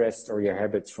vested interests or your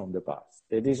habits from the past.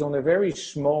 It is on a very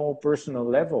small personal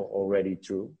level already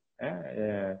true.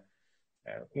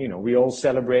 We all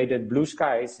celebrated blue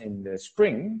skies in the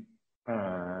spring.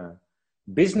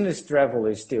 Business travel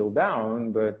is still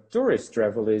down, but tourist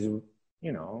travel is,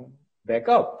 back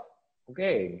up.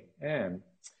 Okay.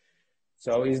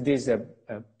 So is this a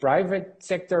private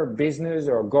sector business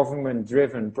or government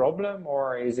driven problem,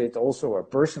 or is it also a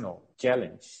personal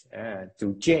challenge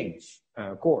to change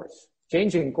course?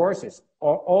 Changing course is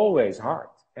always hard.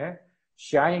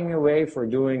 Shying away for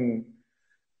doing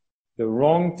the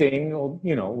wrong thing,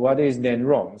 what is then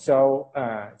wrong? So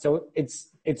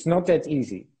it's not that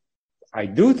easy. I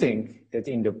do think that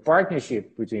in the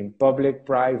partnership between public,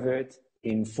 private,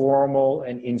 informal,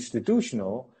 and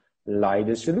institutional lie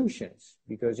the solutions.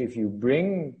 Because if you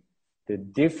bring the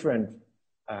different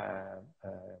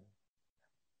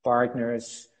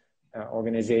partners,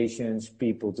 organizations,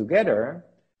 people together,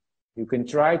 you can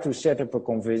try to set up a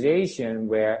conversation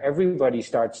where everybody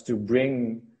starts to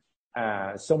bring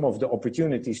some of the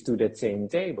opportunities to that same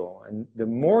table. And the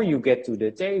more you get to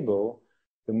the table,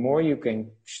 the more you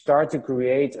can start to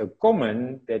create a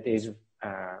common that is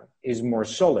more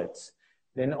solid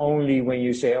than only when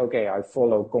you say, okay, I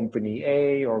follow company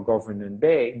A or government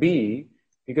B,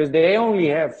 because they only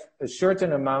have a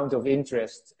certain amount of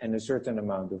interest and a certain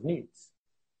amount of needs.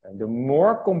 And the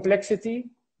more complexity,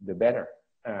 the better.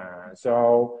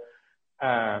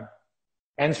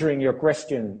 Answering your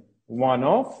question one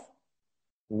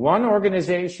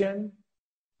organization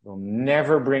will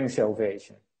never bring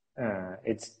salvation.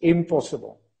 It's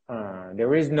impossible.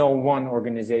 There is no one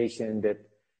organization that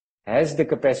has the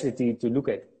capacity to look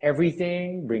at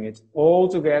everything, bring it all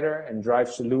together, and drive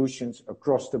solutions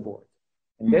across the board.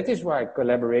 And that is why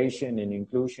collaboration and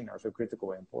inclusion are so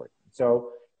critical and important.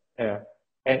 So,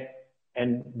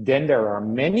 and then there are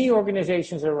many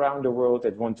organizations around the world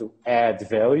that want to add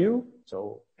value.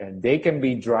 So, and they can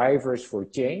be drivers for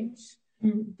change.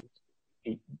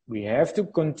 Mm-hmm. We have to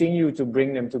continue to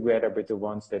bring them together with the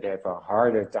ones that have a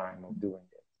harder time of doing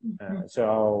that.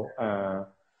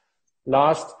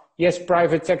 Last, yes,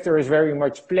 private sector is very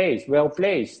much well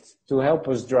placed to help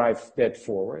us drive that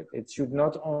forward. It should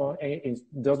not,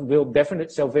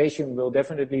 salvation will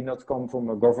definitely not come from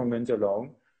a government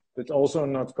alone, but also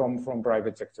not come from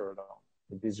private sector alone.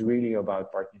 It is really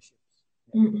about partnerships.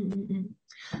 Mm-hmm.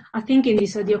 I think in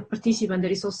this idea of participant,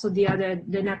 there is also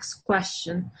the next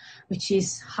question, which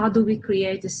is how do we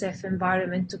create a safe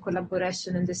environment to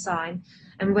collaboration and design?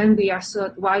 And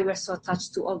why we're so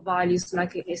attached to old values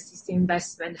like existing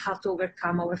investment, how to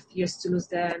overcome our fears to lose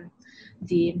the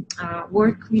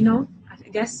work we know, I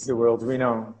guess. The world we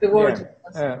know. The world.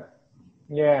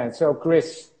 Yeah. So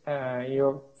Chris,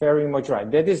 you're very much right.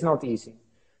 That is not easy.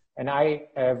 And I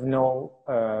have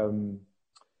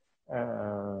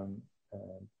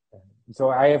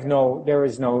there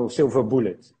is no silver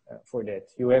bullet for that.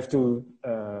 You have to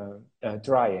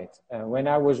try it. When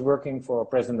I was working for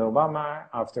President Obama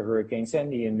after Hurricane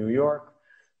Sandy in New York,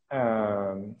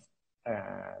 the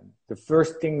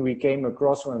first thing we came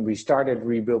across when we started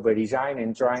Rebuild by Design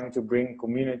and trying to bring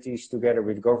communities together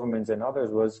with governments and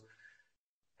others was,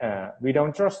 we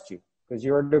don't trust you because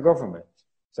you're the government.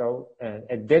 So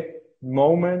at that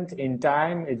moment in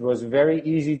time, it was very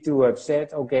easy to have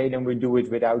said, okay, then we do it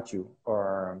without you.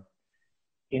 Or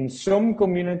in some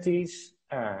communities,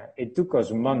 it took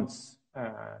us months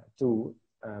to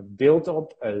build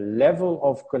up a level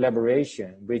of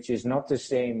collaboration, which is not the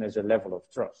same as a level of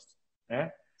trust.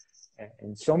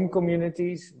 In some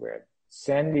communities where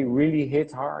Sandy really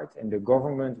hit hard and the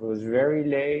government was very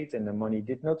late and the money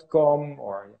did not come,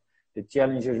 or the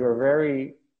challenges were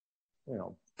very,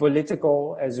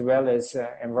 political as well as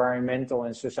environmental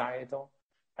and societal,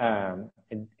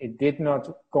 it did not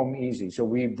come easy. So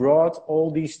we brought all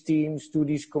these teams to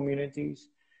these communities.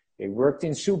 They worked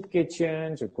in soup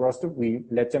kitchens across we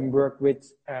let them work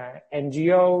with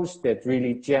NGOs that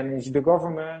really challenged the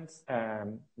government,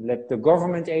 let the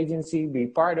government agency be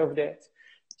part of that,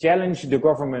 challenge the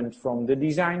government from the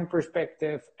design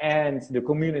perspective and the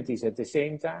communities at the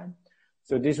same time.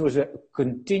 So this was a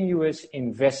continuous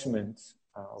investment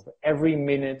of every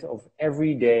minute of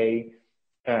every day,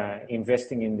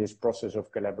 investing in this process of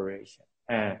collaboration.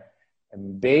 And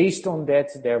based on that,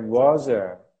 there was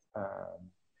a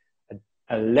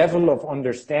level of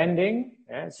understanding.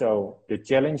 So the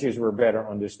challenges were better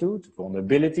understood,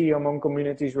 vulnerability among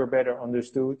communities were better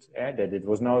understood, that it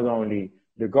was not only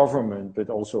the government, but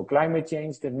also climate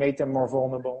change that made them more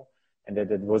vulnerable, and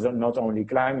that it was not only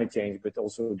climate change, but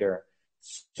also their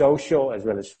social as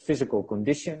well as physical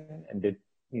condition, and that,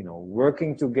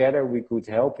 working together, we could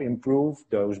help improve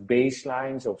those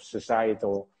baselines of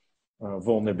societal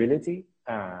vulnerability,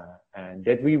 and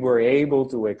that we were able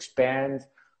to expand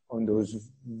on those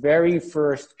very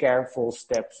first careful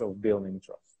steps of building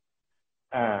trust.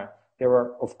 There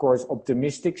were, of course,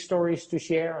 optimistic stories to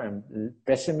share and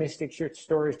pessimistic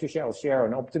stories to share. I'll share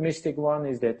an optimistic one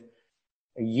is that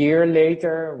a year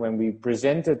later, when we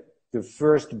presented the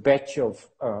first batch of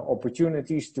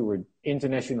opportunities to an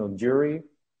international jury,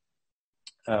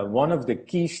 one of the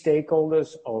key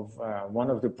stakeholders of one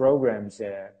of the programs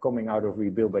coming out of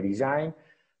Rebuild by Design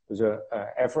was an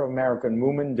Afro-American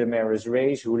woman, the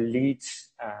MRes, who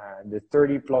leads the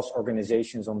 30+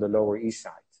 organizations on the Lower East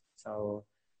Side. So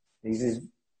this is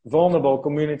vulnerable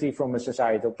community from a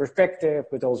societal perspective,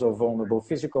 but also vulnerable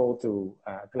physical to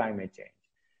climate change.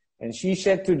 And she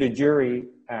said to the jury,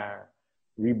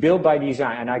 Rebuild by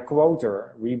Design, and I quote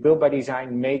her, Rebuild by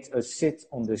Design made us sit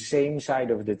on the same side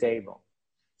of the table.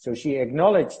 So she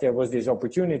acknowledged there was this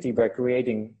opportunity by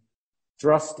creating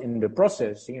trust in the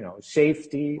process,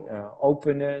 safety,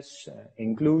 openness,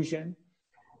 inclusion,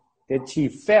 that she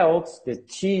felt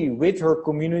that she, with her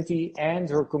community and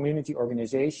her community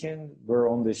organization, were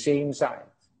on the same side.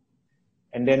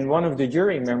 And then one of the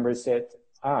jury members said,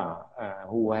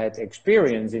 who had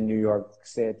experience in New York,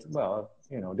 said, well,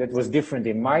 that was different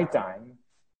in my time.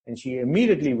 And she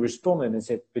immediately responded and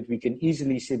said, but we can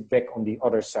easily sit back on the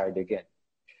other side again.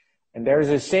 And there is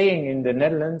a saying in the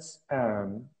Netherlands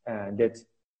that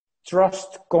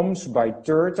trust comes by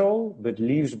turtle, but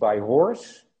leaves by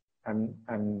horse.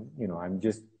 I'm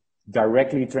just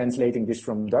directly translating this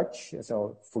from Dutch,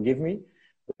 so forgive me.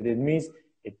 But it means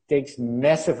it takes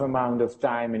massive amount of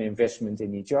time and investment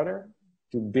in each other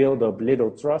to build up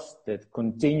little trust that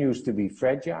continues to be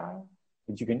fragile,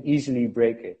 but you can easily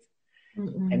break it.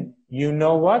 Mm-hmm. And you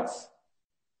know what?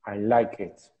 I like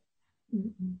it.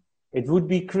 Mm-hmm. It would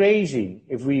be crazy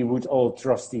if we would all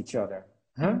trust each other.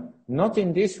 Not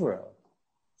in this world.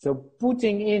 So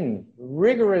putting in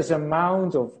rigorous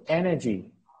amount of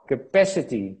energy,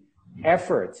 capacity,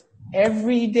 effort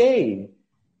every day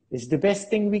is the best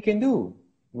thing we can do,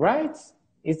 right?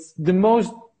 It's the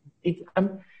most,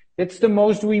 that's the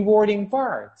most rewarding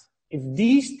part. If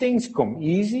these things come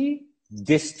easy,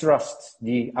 distrust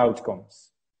the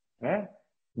outcomes.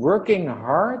 Working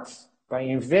hard by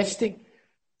investing.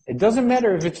 It doesn't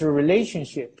matter if it's a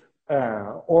relationship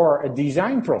or a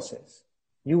design process.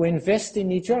 You invest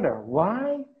in each other.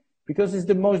 Why? Because it's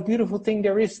the most beautiful thing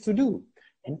there is to do.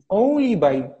 And only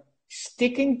by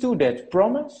sticking to that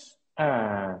promise,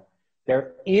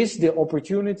 there is the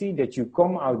opportunity that you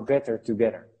come out better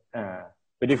together.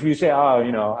 But if you say,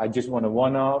 I just want a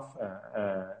one-off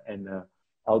and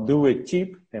I'll do it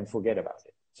cheap, then forget about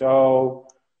it. So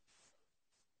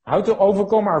how to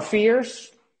overcome our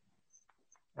fears?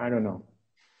 I don't know.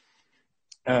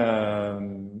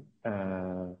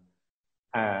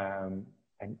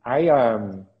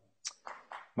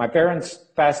 My parents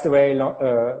passed away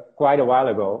quite a while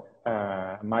ago.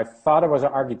 My father was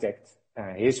an architect.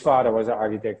 His father was an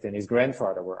architect, and his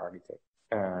grandfather were architects.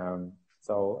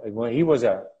 Well, he was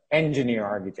an engineer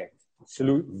architect,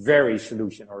 very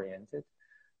solution oriented,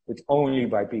 but only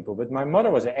by people. But my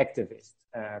mother was an activist,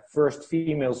 first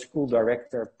female school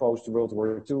director post World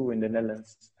War II in the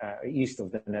Netherlands, east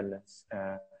of the Netherlands,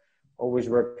 always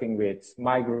working with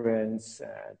migrants,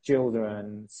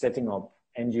 children, setting up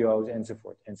NGOs, and so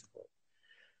forth, and so forth.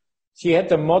 She had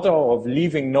the motto of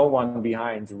leaving no one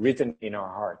behind written in her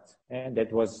heart. And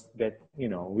that was that,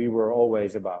 we were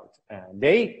always about.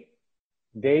 They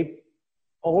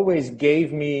always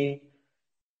gave me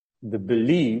the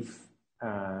belief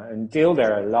until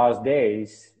their last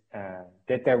days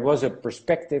that there was a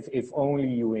perspective if only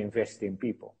you invest in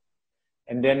people.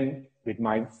 And then with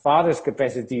my father's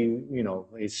capacity,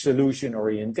 his solution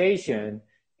orientation,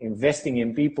 investing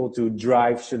in people to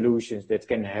drive solutions that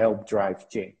can help drive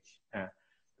change.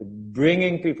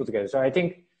 Bringing people together. So I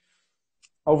think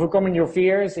overcoming your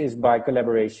fears is by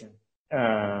collaboration.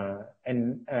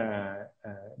 And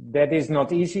that is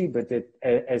not easy, but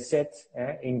as said,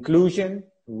 inclusion,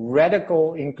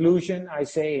 radical inclusion, I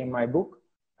say in my book,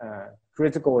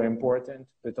 critical, important,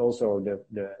 but also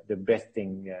the best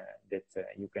thing that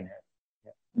you can have.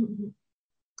 Yeah. Mm-hmm.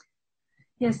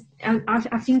 Yes,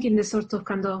 I think in the sort of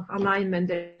kind of alignment,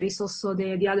 there is also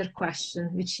the other question,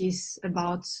 which is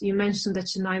about, you mentioned the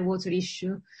Chennai water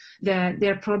issue.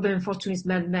 Their problem, unfortunately, is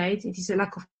man-made. It is a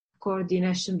lack of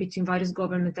coordination between various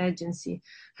government agencies.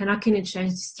 And how can you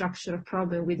change the structural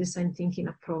problem with the same thinking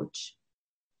approach?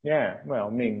 Yeah, well,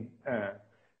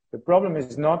 the problem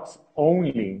is not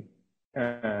only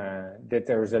that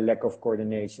there is a lack of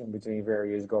coordination between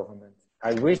various governments.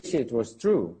 I wish it was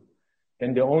true.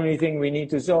 Then the only thing we need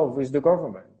to solve is the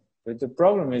government. But the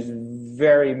problem is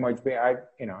very much,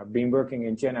 I've been working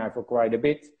in Chennai for quite a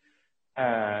bit.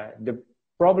 The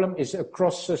problem is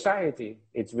across society.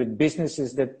 It's with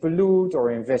businesses that pollute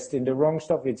or invest in the wrong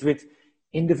stuff. It's with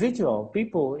individual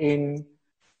people in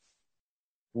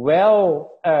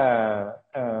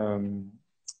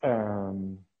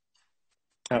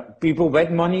people with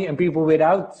money and people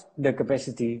without the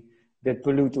capacity that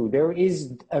pollute too. There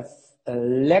is a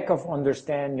lack of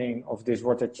understanding of this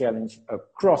water challenge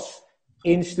across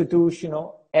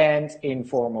institutional and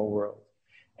informal world.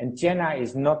 And Chennai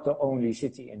is not the only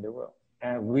city in the world.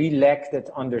 We lack that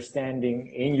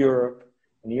understanding in Europe,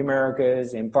 in the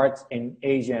Americas, in parts in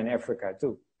Asia and Africa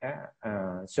too.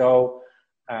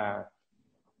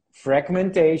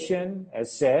 Fragmentation,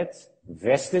 as said,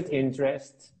 vested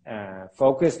interest,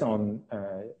 focused on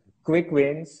quick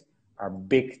wins are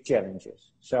big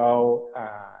challenges. So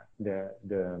there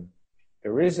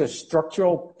is a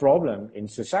structural problem in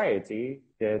society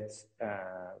that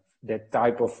that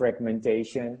type of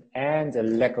fragmentation and a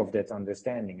lack of that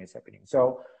understanding is happening.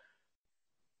 So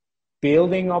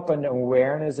building up an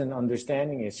awareness and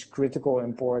understanding is critical,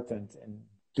 important, and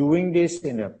doing this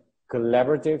in a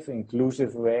collaborative,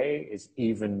 inclusive way is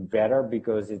even better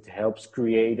because it helps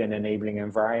create an enabling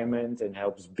environment and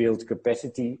helps build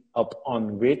capacity up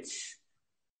on which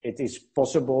it is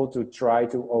possible to try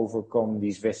to overcome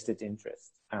these vested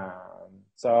interests.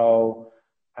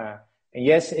 And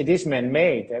yes, it is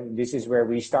man-made. This is where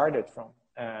we started from.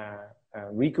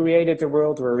 We created the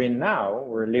world we're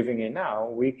living in now.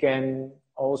 We can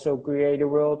also create a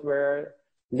world where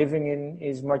living in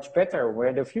is much better,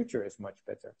 where the future is much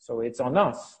better. So it's on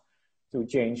us to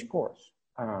change course.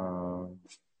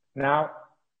 Now,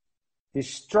 the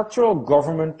structural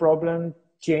government problem,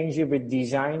 change it with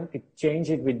design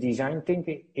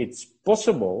thinking. It's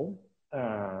possible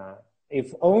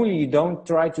if only you don't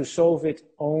try to solve it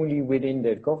only within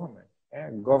that government.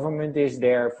 Government is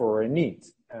there for a need.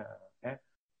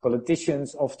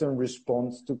 Politicians often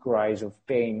respond to cries of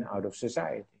pain out of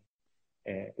society.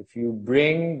 If you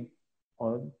bring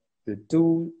on the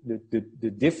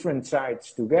different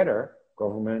sides together,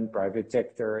 government, private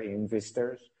sector,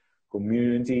 investors,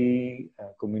 community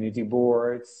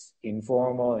boards,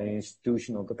 informal and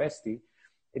institutional capacity,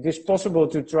 it is possible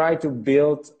to try to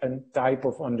build a type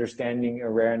of understanding,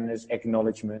 awareness,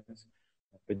 acknowledgement.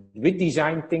 But with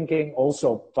design thinking,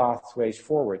 also pathways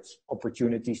forwards,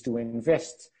 opportunities to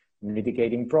invest,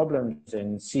 mitigating problems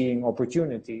and seeing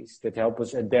opportunities that help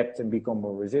us adapt and become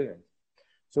more resilient.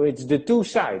 So it's the two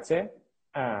sides. You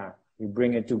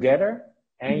bring it together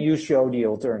and you show the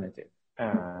alternative.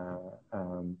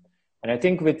 And I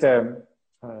think with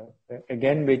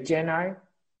Chennai,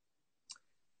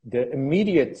 the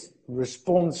immediate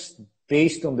response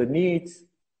based on the need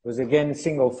was again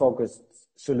single-focused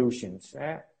solutions.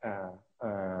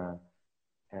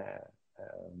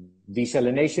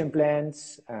 Desalination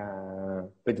plants,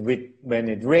 but when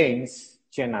it rains,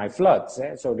 Chennai floods.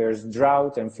 So there's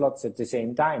drought and floods at the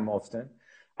same time often.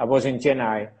 I was in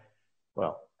Chennai,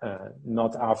 well,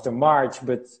 not after March,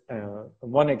 but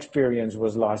one experience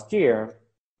was last year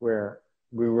where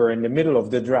we were in the middle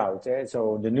of the drought.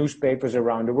 So the newspapers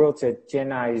around the world said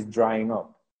Chennai is drying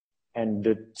up. And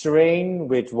the train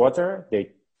with water,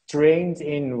 they trained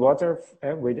in water,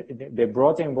 they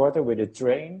brought in water with a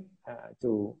train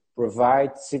to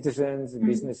provide citizens and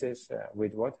businesses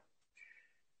with water.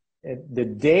 The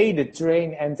day the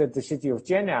train entered the city of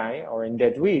Chennai, or in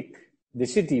that week, the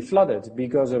city flooded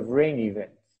because of rain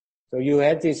events. So you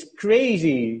had this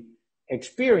crazy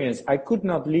experience. I could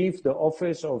not leave the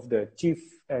office of the chief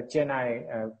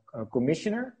Chennai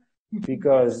commissioner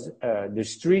because the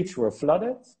streets were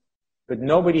flooded, but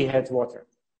nobody had water.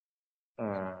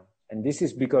 And this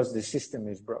is because the system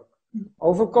is broke.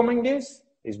 Overcoming this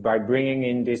is by bringing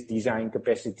in this design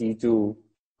capacity to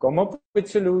come up with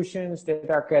solutions that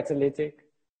are catalytic,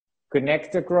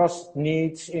 connect across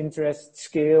needs, interests,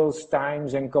 skills,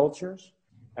 times, and cultures,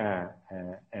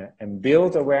 and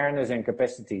build awareness and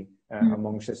capacity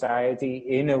among society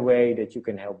in a way that you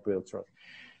can help build trust.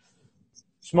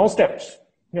 Small steps.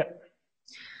 Yeah.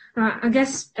 I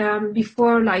guess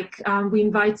before we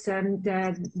invite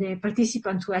the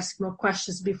participant to ask more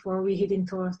questions before we head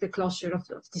into the closure of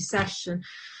this session,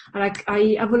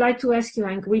 I would like to ask you,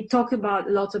 Henk, we talk a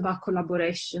lot about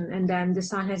collaboration, and then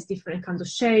design has different kinds of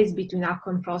shades between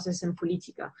outcome, process, and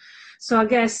politica. So I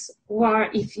guess,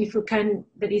 if you can,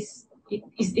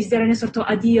 is there any sort of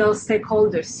ideal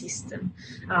stakeholder system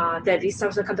that is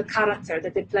sort of kind of character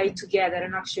that they play together,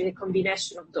 and actually a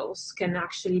combination of those can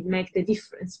actually make the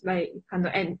difference by kind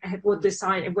of and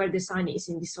where design is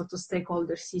in this sort of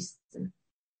stakeholder system?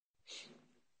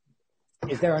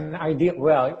 Is there an ideal?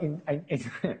 Well,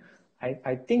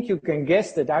 I think you can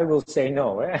guess that I will say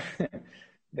no.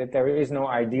 That there is no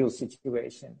ideal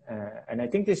situation, and I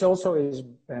think this also is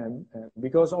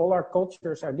because all our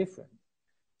cultures are different.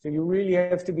 So you really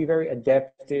have to be very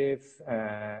adaptive,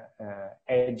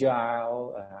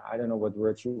 agile. I don't know what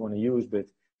words you want to use, but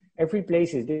every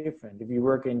place is different. If you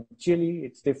work in Chile,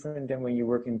 it's different than when you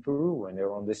work in Peru, and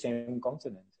they're on the same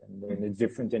continent. And then it's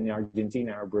different than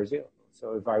Argentina or Brazil.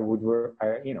 So if I would work,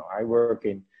 I work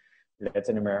in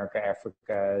Latin America,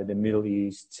 Africa, the Middle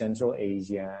East, Central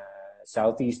Asia,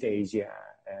 Southeast Asia,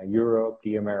 Europe,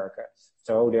 the Americas.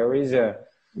 So there is a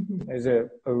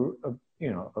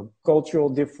cultural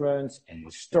difference, a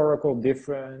historical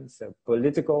difference, a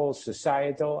political,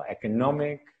 societal,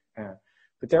 economic,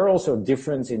 but there are also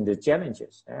differences in the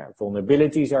challenges.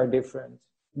 Vulnerabilities are different.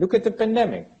 Look at the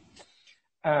pandemic.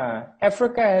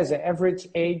 Africa has an average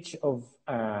age of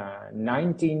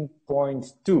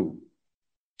 19.2,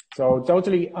 so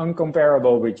totally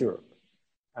uncomparable with Europe.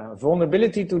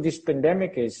 Vulnerability to this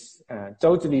pandemic is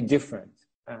totally different,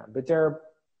 but there are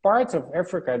parts of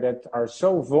Africa that are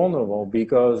so vulnerable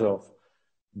because of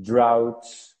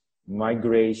droughts,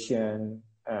 migration,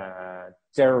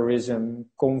 terrorism,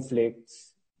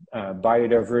 conflicts,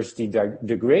 biodiversity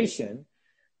degradation,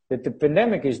 that the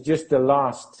pandemic is just the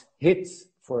last hit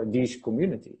for these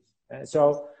communities.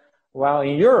 So while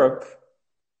in Europe,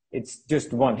 it's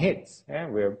just one hit.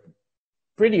 We're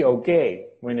pretty okay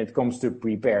when it comes to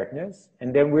preparedness,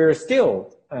 and then we're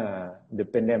still, the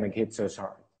pandemic hits us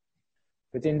hard.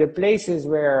 But in the places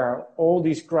where all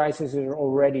these crises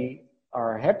already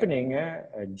are happening,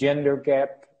 a gender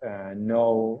gap,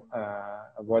 no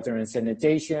water and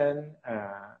sanitation,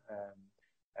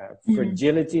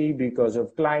 fragility because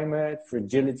of climate,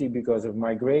 fragility because of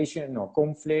migration or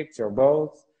conflicts or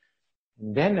both,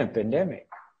 then a pandemic.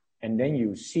 And then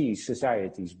you see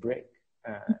societies break.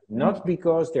 Not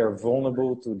because they're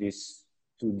vulnerable to this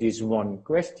one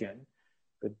question,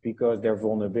 but because their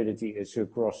vulnerability is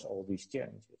across all these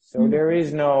challenges. So there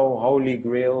is no holy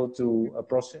grail to a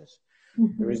process.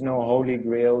 There is no holy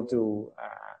grail to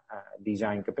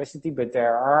design capacity, but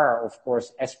there are, of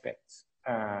course, aspects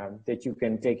that you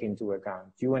can take into account.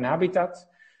 UN Habitat,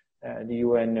 the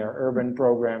UN Urban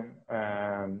Program,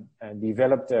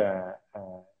 developed a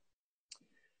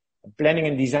planning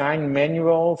and design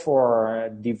manual for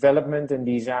development and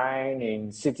design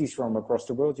in cities from across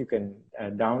the world. You can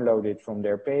download it from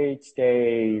their page.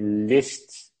 They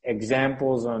list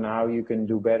examples on how you can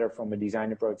do better from a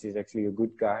design approach. Is actually a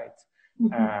good guide.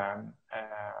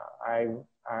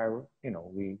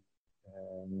 We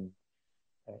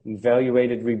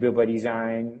evaluated Rebuild by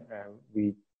Design.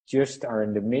 We just are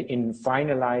in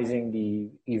finalizing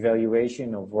the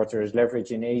evaluation of water as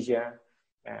leverage in Asia.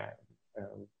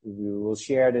 We will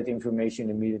share that information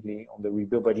immediately on the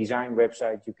Rebuild by Design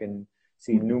website. You can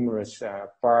see numerous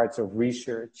parts of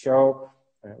research. So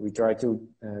we try to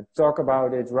talk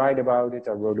about it, write about it.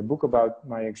 I wrote a book about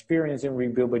my experience in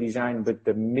Rebuild by Design, but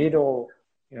the middle,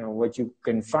 what you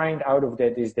can find out of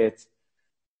that is that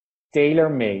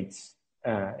tailor-made,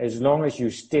 as long as you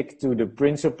stick to the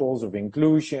principles of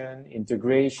inclusion,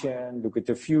 integration, look at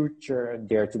the future,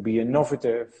 dare to be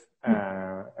innovative,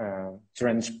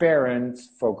 transparent,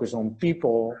 focus on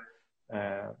people,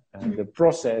 the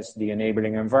process, the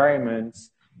enabling environment,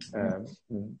 and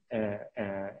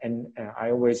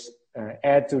I always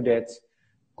add to that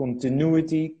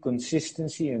continuity,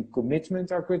 consistency, and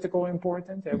commitment are critical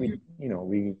important. We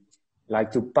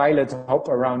like to pilot hop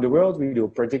around the world. We do a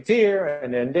project here,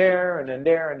 and then there, and then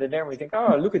there, and then there. We think,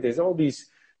 oh, look at this, all these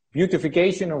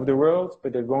beautification of the world,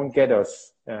 but it won't get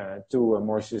us to a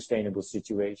more sustainable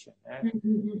situation.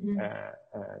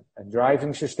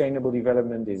 Driving sustainable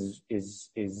development is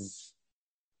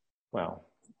well,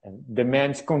 and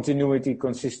demands continuity,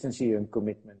 consistency, and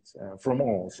commitment from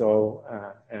all. So,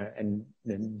 and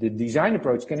the design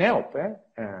approach can help in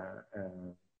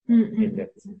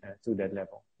that, to that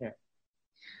level. Yeah.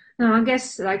 Now, I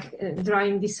guess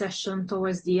drawing this session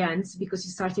towards the end, because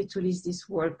you started to list this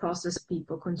word, process,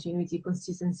 people, continuity,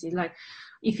 consistency.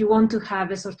 If you want to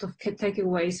have a sort of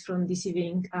takeaways from this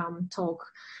evening talk,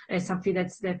 something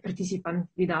that the participant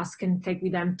with us can take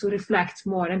with them to reflect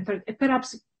more and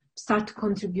perhaps start to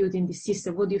contribute in this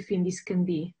system, what do you think this can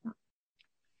be?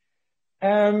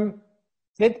 That's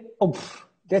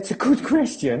a good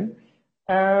question.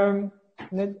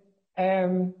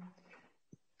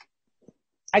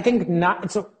 I think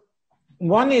not. So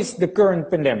one is the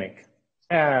current pandemic,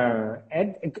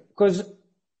 and because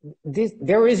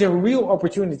there is a real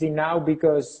opportunity now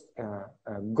because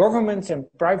governments and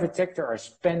private sector are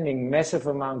spending massive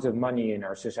amounts of money in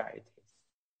our society.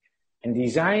 And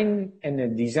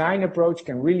the design approach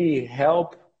can really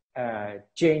help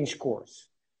change course.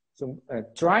 So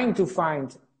trying to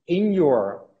find in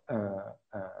your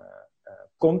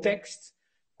context,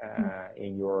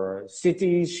 in your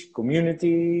cities,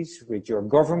 communities, with your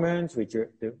government, with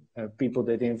the people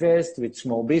that invest, with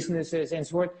small businesses and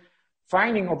so forth,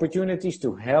 finding opportunities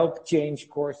to help change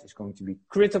course is going to be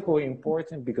critically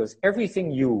important, because everything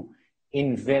you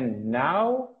invent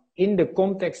now in the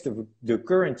context of the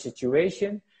current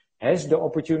situation has the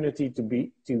opportunity to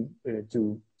be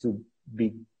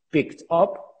picked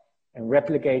up and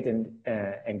replicate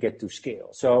and get to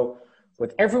scale. So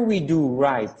whatever we do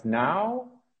right now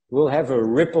will have a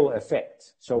ripple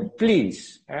effect. So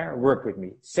please work with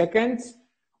me. Second,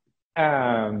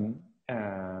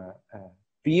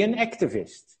 be an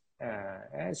activist.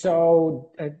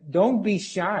 So don't be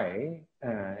shy.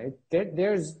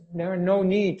 There are no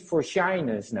need for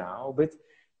shyness now, but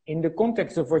in the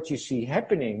context of what you see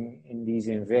happening in these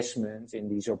investments, in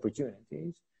these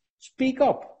opportunities, speak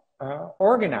up,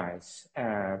 organize,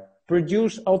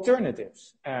 produce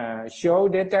alternatives, show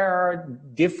that there are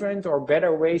different or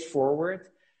better ways forward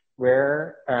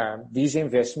where these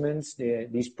investments,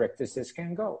 these practices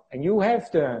can go. And you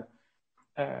have the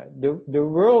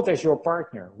world as your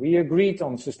partner. We agreed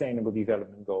on sustainable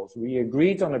development goals. We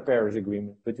agreed on a Paris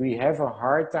Agreement, but we have a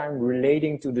hard time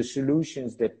relating to the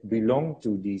solutions that belong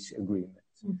to these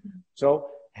agreements.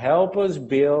 So help us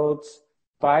build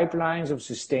pipelines of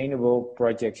sustainable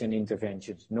projects and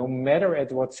interventions, no matter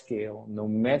at what scale, no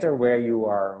matter where you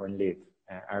are or live.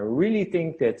 I really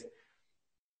think that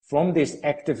from this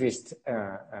activist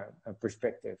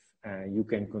perspective, you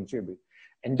can contribute.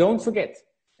 And don't forget,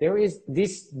 there is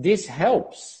this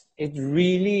helps. It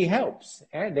really helps.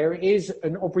 There is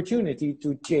an opportunity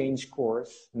to change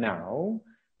course now.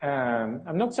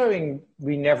 I'm not saying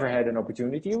we never had an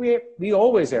opportunity. We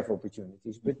always have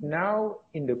opportunities. But now,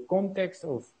 in the context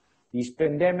of these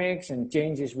pandemics and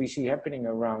changes we see happening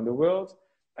around the world,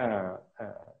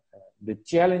 the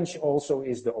challenge also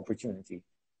is the opportunity.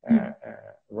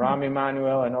 Rahm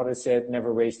Emanuel and others said,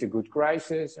 never waste a good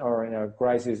crisis, or a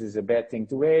crisis is a bad thing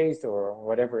to waste, or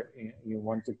whatever you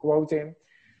want to quote him.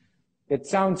 It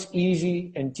sounds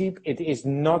easy and cheap. It is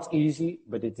not easy,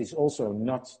 but it is also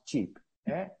not cheap.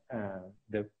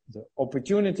 The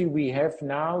opportunity we have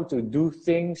now to do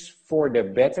things for the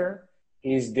better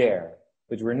is there,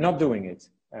 but we're not doing it.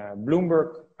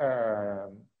 Bloomberg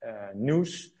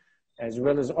News, as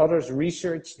well as others,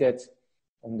 research that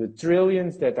on the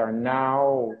trillions that are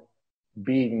now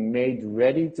being made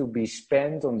ready to be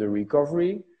spent on the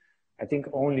recovery, I think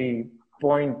only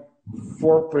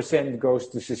 0.4% goes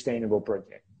to sustainable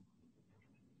projects.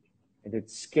 And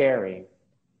it's scary.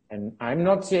 And I'm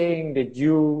not saying that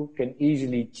you can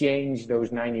easily change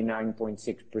those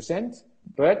 99.6%,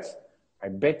 but I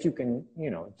bet you can,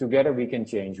 together we can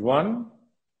change 1,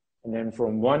 And then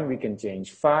from 1, we can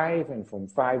change 5, and from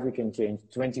 5, we can change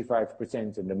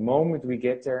 25%. And the moment we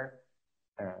get there,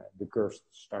 the curve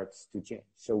starts to change.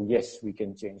 So yes, we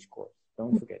can change course.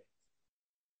 Don't forget.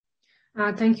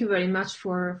 Thank you very much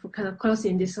for kind of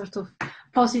closing this sort of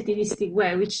positivistic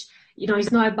way, which, you know,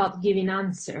 it's not about giving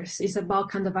answers. It's about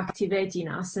kind of activating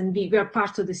us, and we are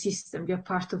part of the system. We are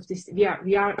part of this. We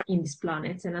are in this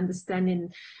planet, and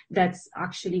understanding that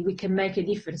actually we can make a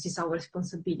difference is our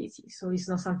responsibility. So it's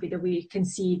not something that we can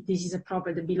see this is a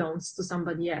problem that belongs to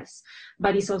somebody else,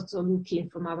 but it's also looking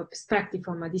from our perspective,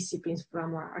 from our disciplines,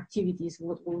 from our activities,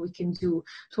 what we can do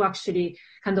to actually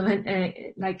kind of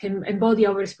like embody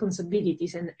our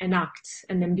responsibilities and act,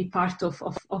 and then be part of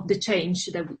the change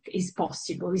that is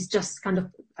possible. It's just kind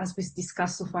of, as we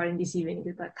discussed so far in this evening,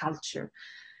 that culture.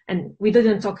 And we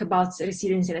didn't talk about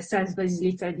resilience in a sense, but it's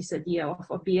literally this idea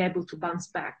of being able to bounce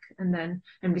back and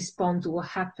respond to what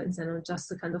happens, and not just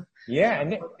to kind of... Yeah,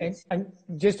 and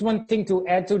just one thing to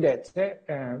add to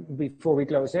that before we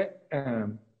close it.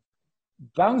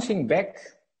 Bouncing back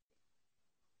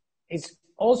is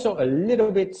also a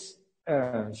little bit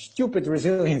stupid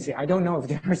resiliency. I don't know if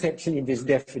there's actually this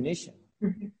definition.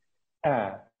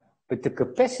 But the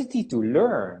capacity to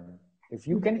learn, if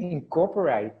you can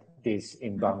incorporate this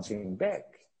in bouncing back,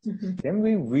 then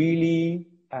we really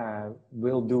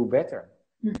will do better.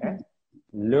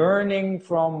 Learning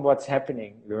from what's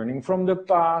happening, learning from the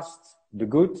past, the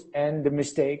good and the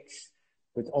mistakes,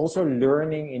 but also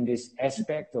learning in this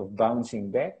aspect of bouncing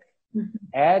back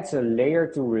adds a layer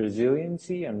to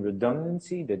resiliency and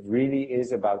redundancy that really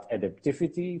is about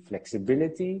adaptivity,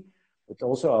 flexibility, but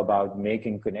also about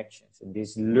making connections. And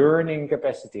this learning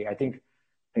capacity, I think,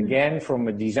 again, from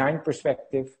a design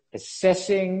perspective,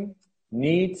 assessing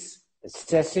needs,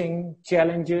 assessing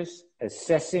challenges,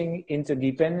 assessing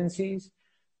interdependencies,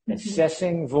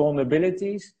 assessing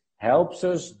vulnerabilities helps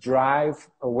us drive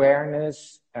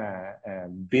awareness,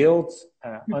 build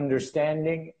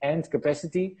understanding and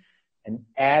capacity, and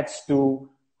adds to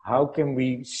how can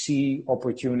we see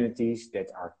opportunities that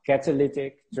are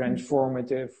catalytic,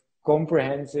 transformative,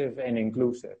 comprehensive, and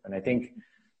inclusive. And I think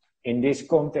in this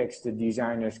context, the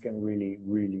designers can really,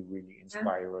 really, really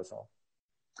inspire us all.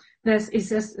 Yes, it's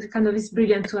just kind of, it's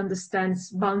brilliant to understand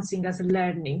bouncing as a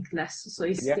learning lesson. So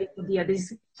it's the idea that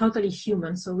is totally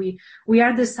human. So we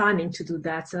are designing to do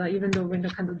that, even though we're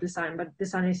not kind of design, but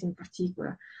designers in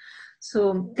particular.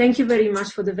 So thank you very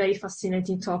much for the very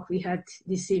fascinating talk we had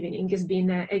this evening. It's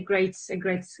been a great,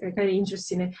 very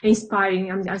interesting, inspiring,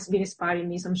 and has been inspiring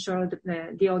me. So I'm sure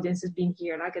the audience has been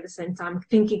here, like at the same time,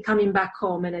 coming back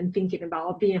home and then thinking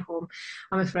about being home,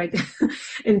 I'm afraid,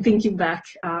 and thinking back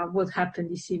what happened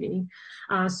this evening.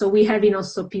 So we having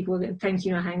also people, thank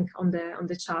you, Henk, on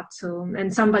the chat. So,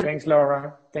 and somebody. Thanks,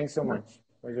 Laura. Thanks so much.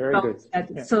 It was very good.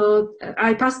 Yeah. So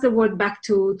I pass the word back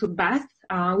to Beth,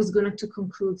 who's going to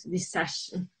conclude this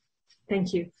session.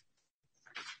 Thank you.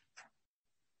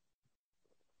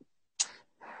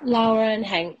 Laura and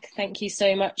Henk, thank you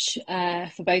so much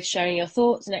for both sharing your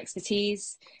thoughts and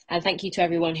expertise. And thank you to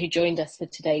everyone who joined us for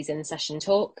today's in-session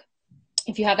talk.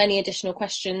 If you have any additional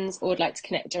questions or would like to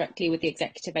connect directly with the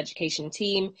Executive Education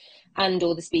team and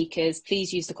all the speakers,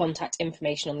 please use the contact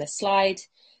information on this slide.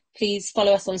 Please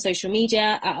follow us on social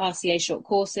media at RCA Short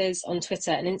Courses on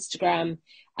Twitter and Instagram,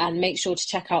 and make sure to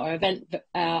check out our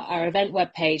event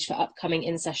webpage for upcoming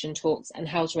in-session talks and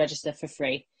how to register for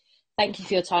free. Thank you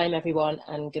for your time, everyone,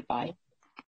 and goodbye.